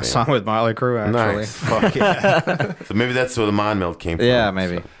 Huge fan. A song with Motley Crue, actually. Nice. Fuck yeah. So maybe that's where the mind meld came from. Yeah,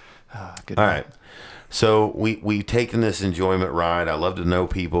 maybe. So. Good All night. right. So we've taken this enjoyment ride. I love to know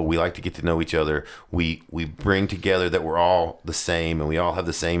people. We like to get to know each other. We bring together that we're all the same and we all have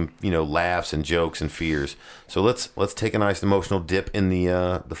the same, laughs and jokes and fears. So let's take a nice emotional dip in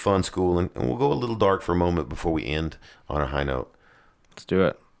the fun school and we'll go a little dark for a moment before we end on a high note. Let's do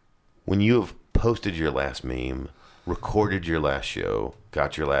it. When you have posted your last meme, recorded your last show,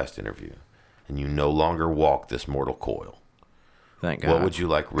 got your last interview, and you no longer walk this mortal coil, Thank God. what would you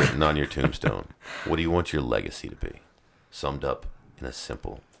like written on your tombstone? What do you want your legacy to be? Summed up in a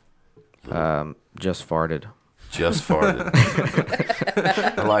simple, Just farted. just farted.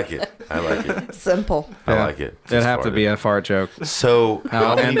 I like it. Simple. I like it. It'd Just have to farted. be a fart joke. So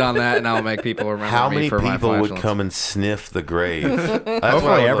I'll end on that, and I'll make people remember how me many for my people would flatulence. come and sniff the grave? That's what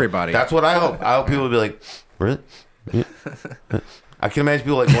Hopefully I would- everybody. That's what I hope. I hope people would be like, really? Yeah. I can imagine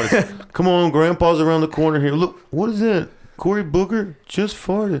people like, going to say, come on, Grandpa's around the corner here. Look, what is that? Corey Booger just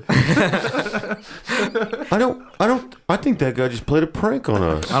farted. I think that guy just played a prank on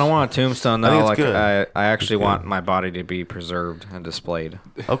us. I don't want a tombstone I think though. it's Like good. I actually It's want good. my body to be preserved and displayed,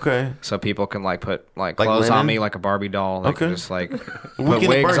 Okay. so people can put Like clothes linen? on me like a Barbie doll. They Okay. can just put Weekend at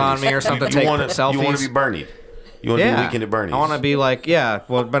wigs Bernie's. on me or something. Take selfies. You want to be Bernie. You want to be Weekend at Bernie's. I want to be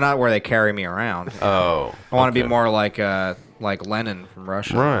but not where they carry me around. Oh. I want to okay. be more like Lenin from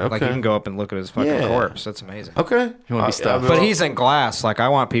Russia. Right, Like you okay. can go up and look at his fucking Yeah. corpse. That's amazing. Okay. You wanna be stuffed. But he's in glass. Like I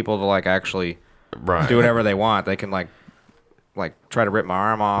want people to actually right. do whatever they want. They can try to rip my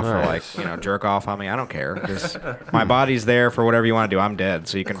arm off Nice. or jerk off on me. I don't care. Just my body's there for whatever you want to do. I'm dead.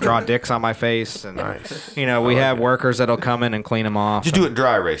 So you can draw dicks on my face and Nice. we have workers that'll come in and clean them off. Just do it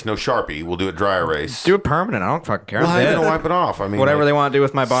dry erase. No Sharpie. We'll do it dry erase. Do it permanent. I don't fucking care. Well, I'm how are you dead. gonna wipe it off? I mean, Whatever they want to do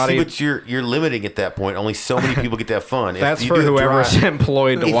with my body. See, but you're limiting at that point. Only so many people get that fun. If That's you for do it whoever's dry-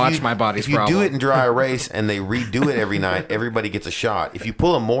 employed to if watch you- my body's If you problem. do it in dry erase and they redo it every night, everybody gets a shot. If you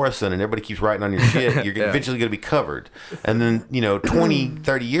pull a Morrison and everybody keeps writing on your shit, you're eventually going to be covered. And then 20,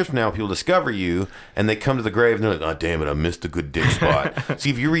 30 years from now, people discover you and they come to the grave and they're like, "Oh damn it, I missed a good dick spot." See,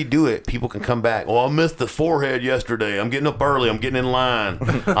 if you redo it, people can come back. "Oh, I missed the forehead yesterday. I'm getting up early. I'm getting in line.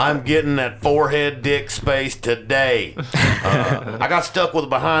 I'm getting that forehead dick space today. I got stuck with a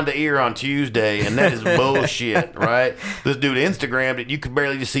behind the ear on Tuesday, and that is bullshit, right? This dude Instagrammed it. You could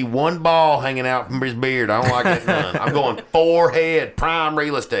barely just see one ball hanging out from his beard. I don't like that none. I'm going forehead, prime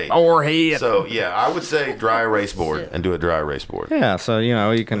real estate. Forehead. So, yeah, I would say dry erase board and do a dry erase board. Yeah, so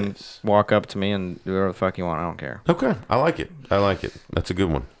you can walk up to me and do whatever the fuck you want. I don't care. Okay, I like it. That's a good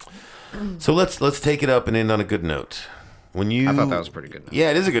one. So let's take it up and end on a good note. I thought that was pretty good.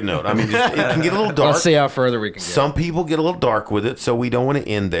 Yeah, it is a good note. I mean, it can get a little dark. Let's see how further we can get. Some people get a little dark with it, so we don't want to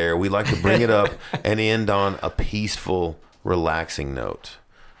end there. We like to bring it up and end on a peaceful, relaxing note.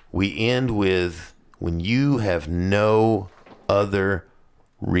 We end with when you have no other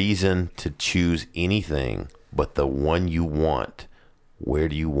reason to choose anything but the one you want. Where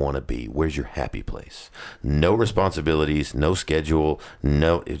do you want to be? Where's your happy place? No responsibilities, no schedule,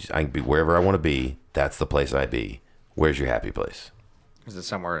 I can be wherever I want to be. That's the place I be. Where's your happy place? Is it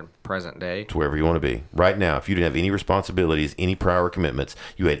somewhere in present day? It's wherever you want to be. Right now, if you didn't have any responsibilities, any prior commitments,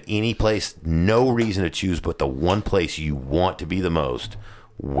 you had any place, no reason to choose but the one place you want to be the most,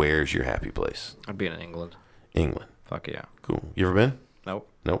 where's your happy place? I'd be in England. England. Fuck yeah. Cool. You ever been? Nope.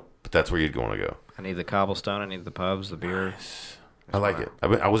 Nope. But that's where you'd want to go. I need the cobblestone. I need the pubs, the beer. I like it.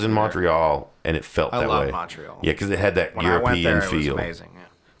 I was in Montreal, and it felt I that love way. Montreal. Yeah, because it had that When I went European there, it was feel. amazing. Yeah.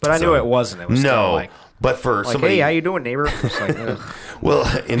 But I knew it wasn't. It was still No, like But for Like, somebody, hey, how you doing, neighbor? It's like, ugh.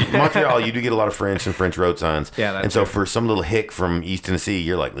 well, in Montreal, you do get a lot of French and French road signs. Yeah, that's and so it. for some little hick from East Tennessee,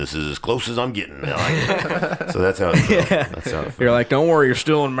 you're like, this is as close as I'm getting. So that's how it felt. That's how it felt. You're like, don't worry, you're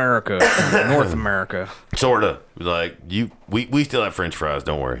still in America, North America. Sort of. Like, we still have French fries,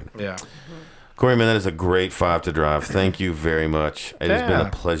 don't worry. Yeah. Corey, man, that is a great 5 to drive. Thank you very much. It has been Yeah.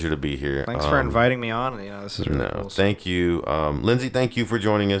 a pleasure to be here. Thanks for inviting me on. This is really cool. Thank you. Lindsay, thank you for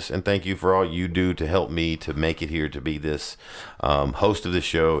joining us, and thank you for all you do to help me to make it here to be this host of this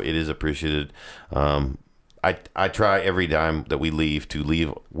show. It is appreciated. I try every time that we leave to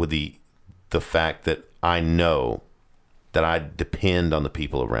leave with the fact that I know that I depend on the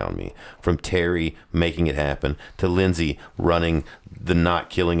people around me, from Terry making it happen to Lindsay running the not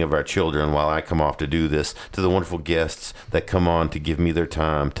killing of our children while I come off to do this, to the wonderful guests that come on to give me their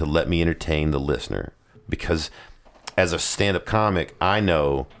time to let me entertain the listener. Because as a stand-up comic, I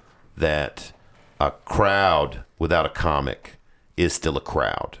know that a crowd without a comic is still a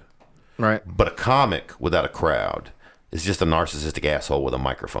crowd. Right. But a comic without a crowd is just a narcissistic asshole with a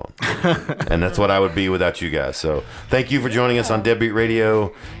microphone. And that's what I would be without you guys. So thank you for joining us on Deadbeat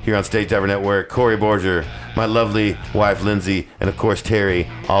Radio here on Stage Diver Network. Corey Borger, my lovely wife Lindsay, and of course Terry,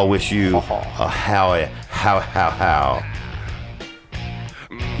 I'll wish you a how.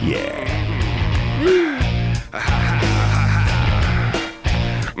 Yeah.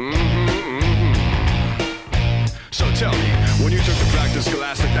 So tell me, when you took the practice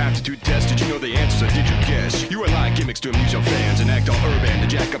scholastic aptitude test, did you know the answers or did you guess? You rely on gimmicks to amuse your fans and act all urban to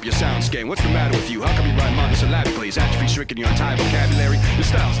jack up your sound game. What's the matter with you? How come you rhyme monosyllabically? Is atrophy shrinking your entire vocabulary? Your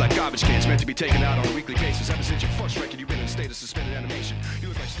style's like garbage cans meant to be taken out on a weekly basis. Ever since your first record, you've been in a state of suspended animation. You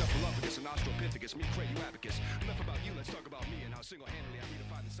look like Snuffleupagus and Australopithecus, me Crayuapicus. Enough about you, let's talk about me and how single-handedly I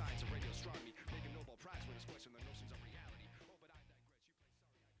redefine the science of radio astronomy.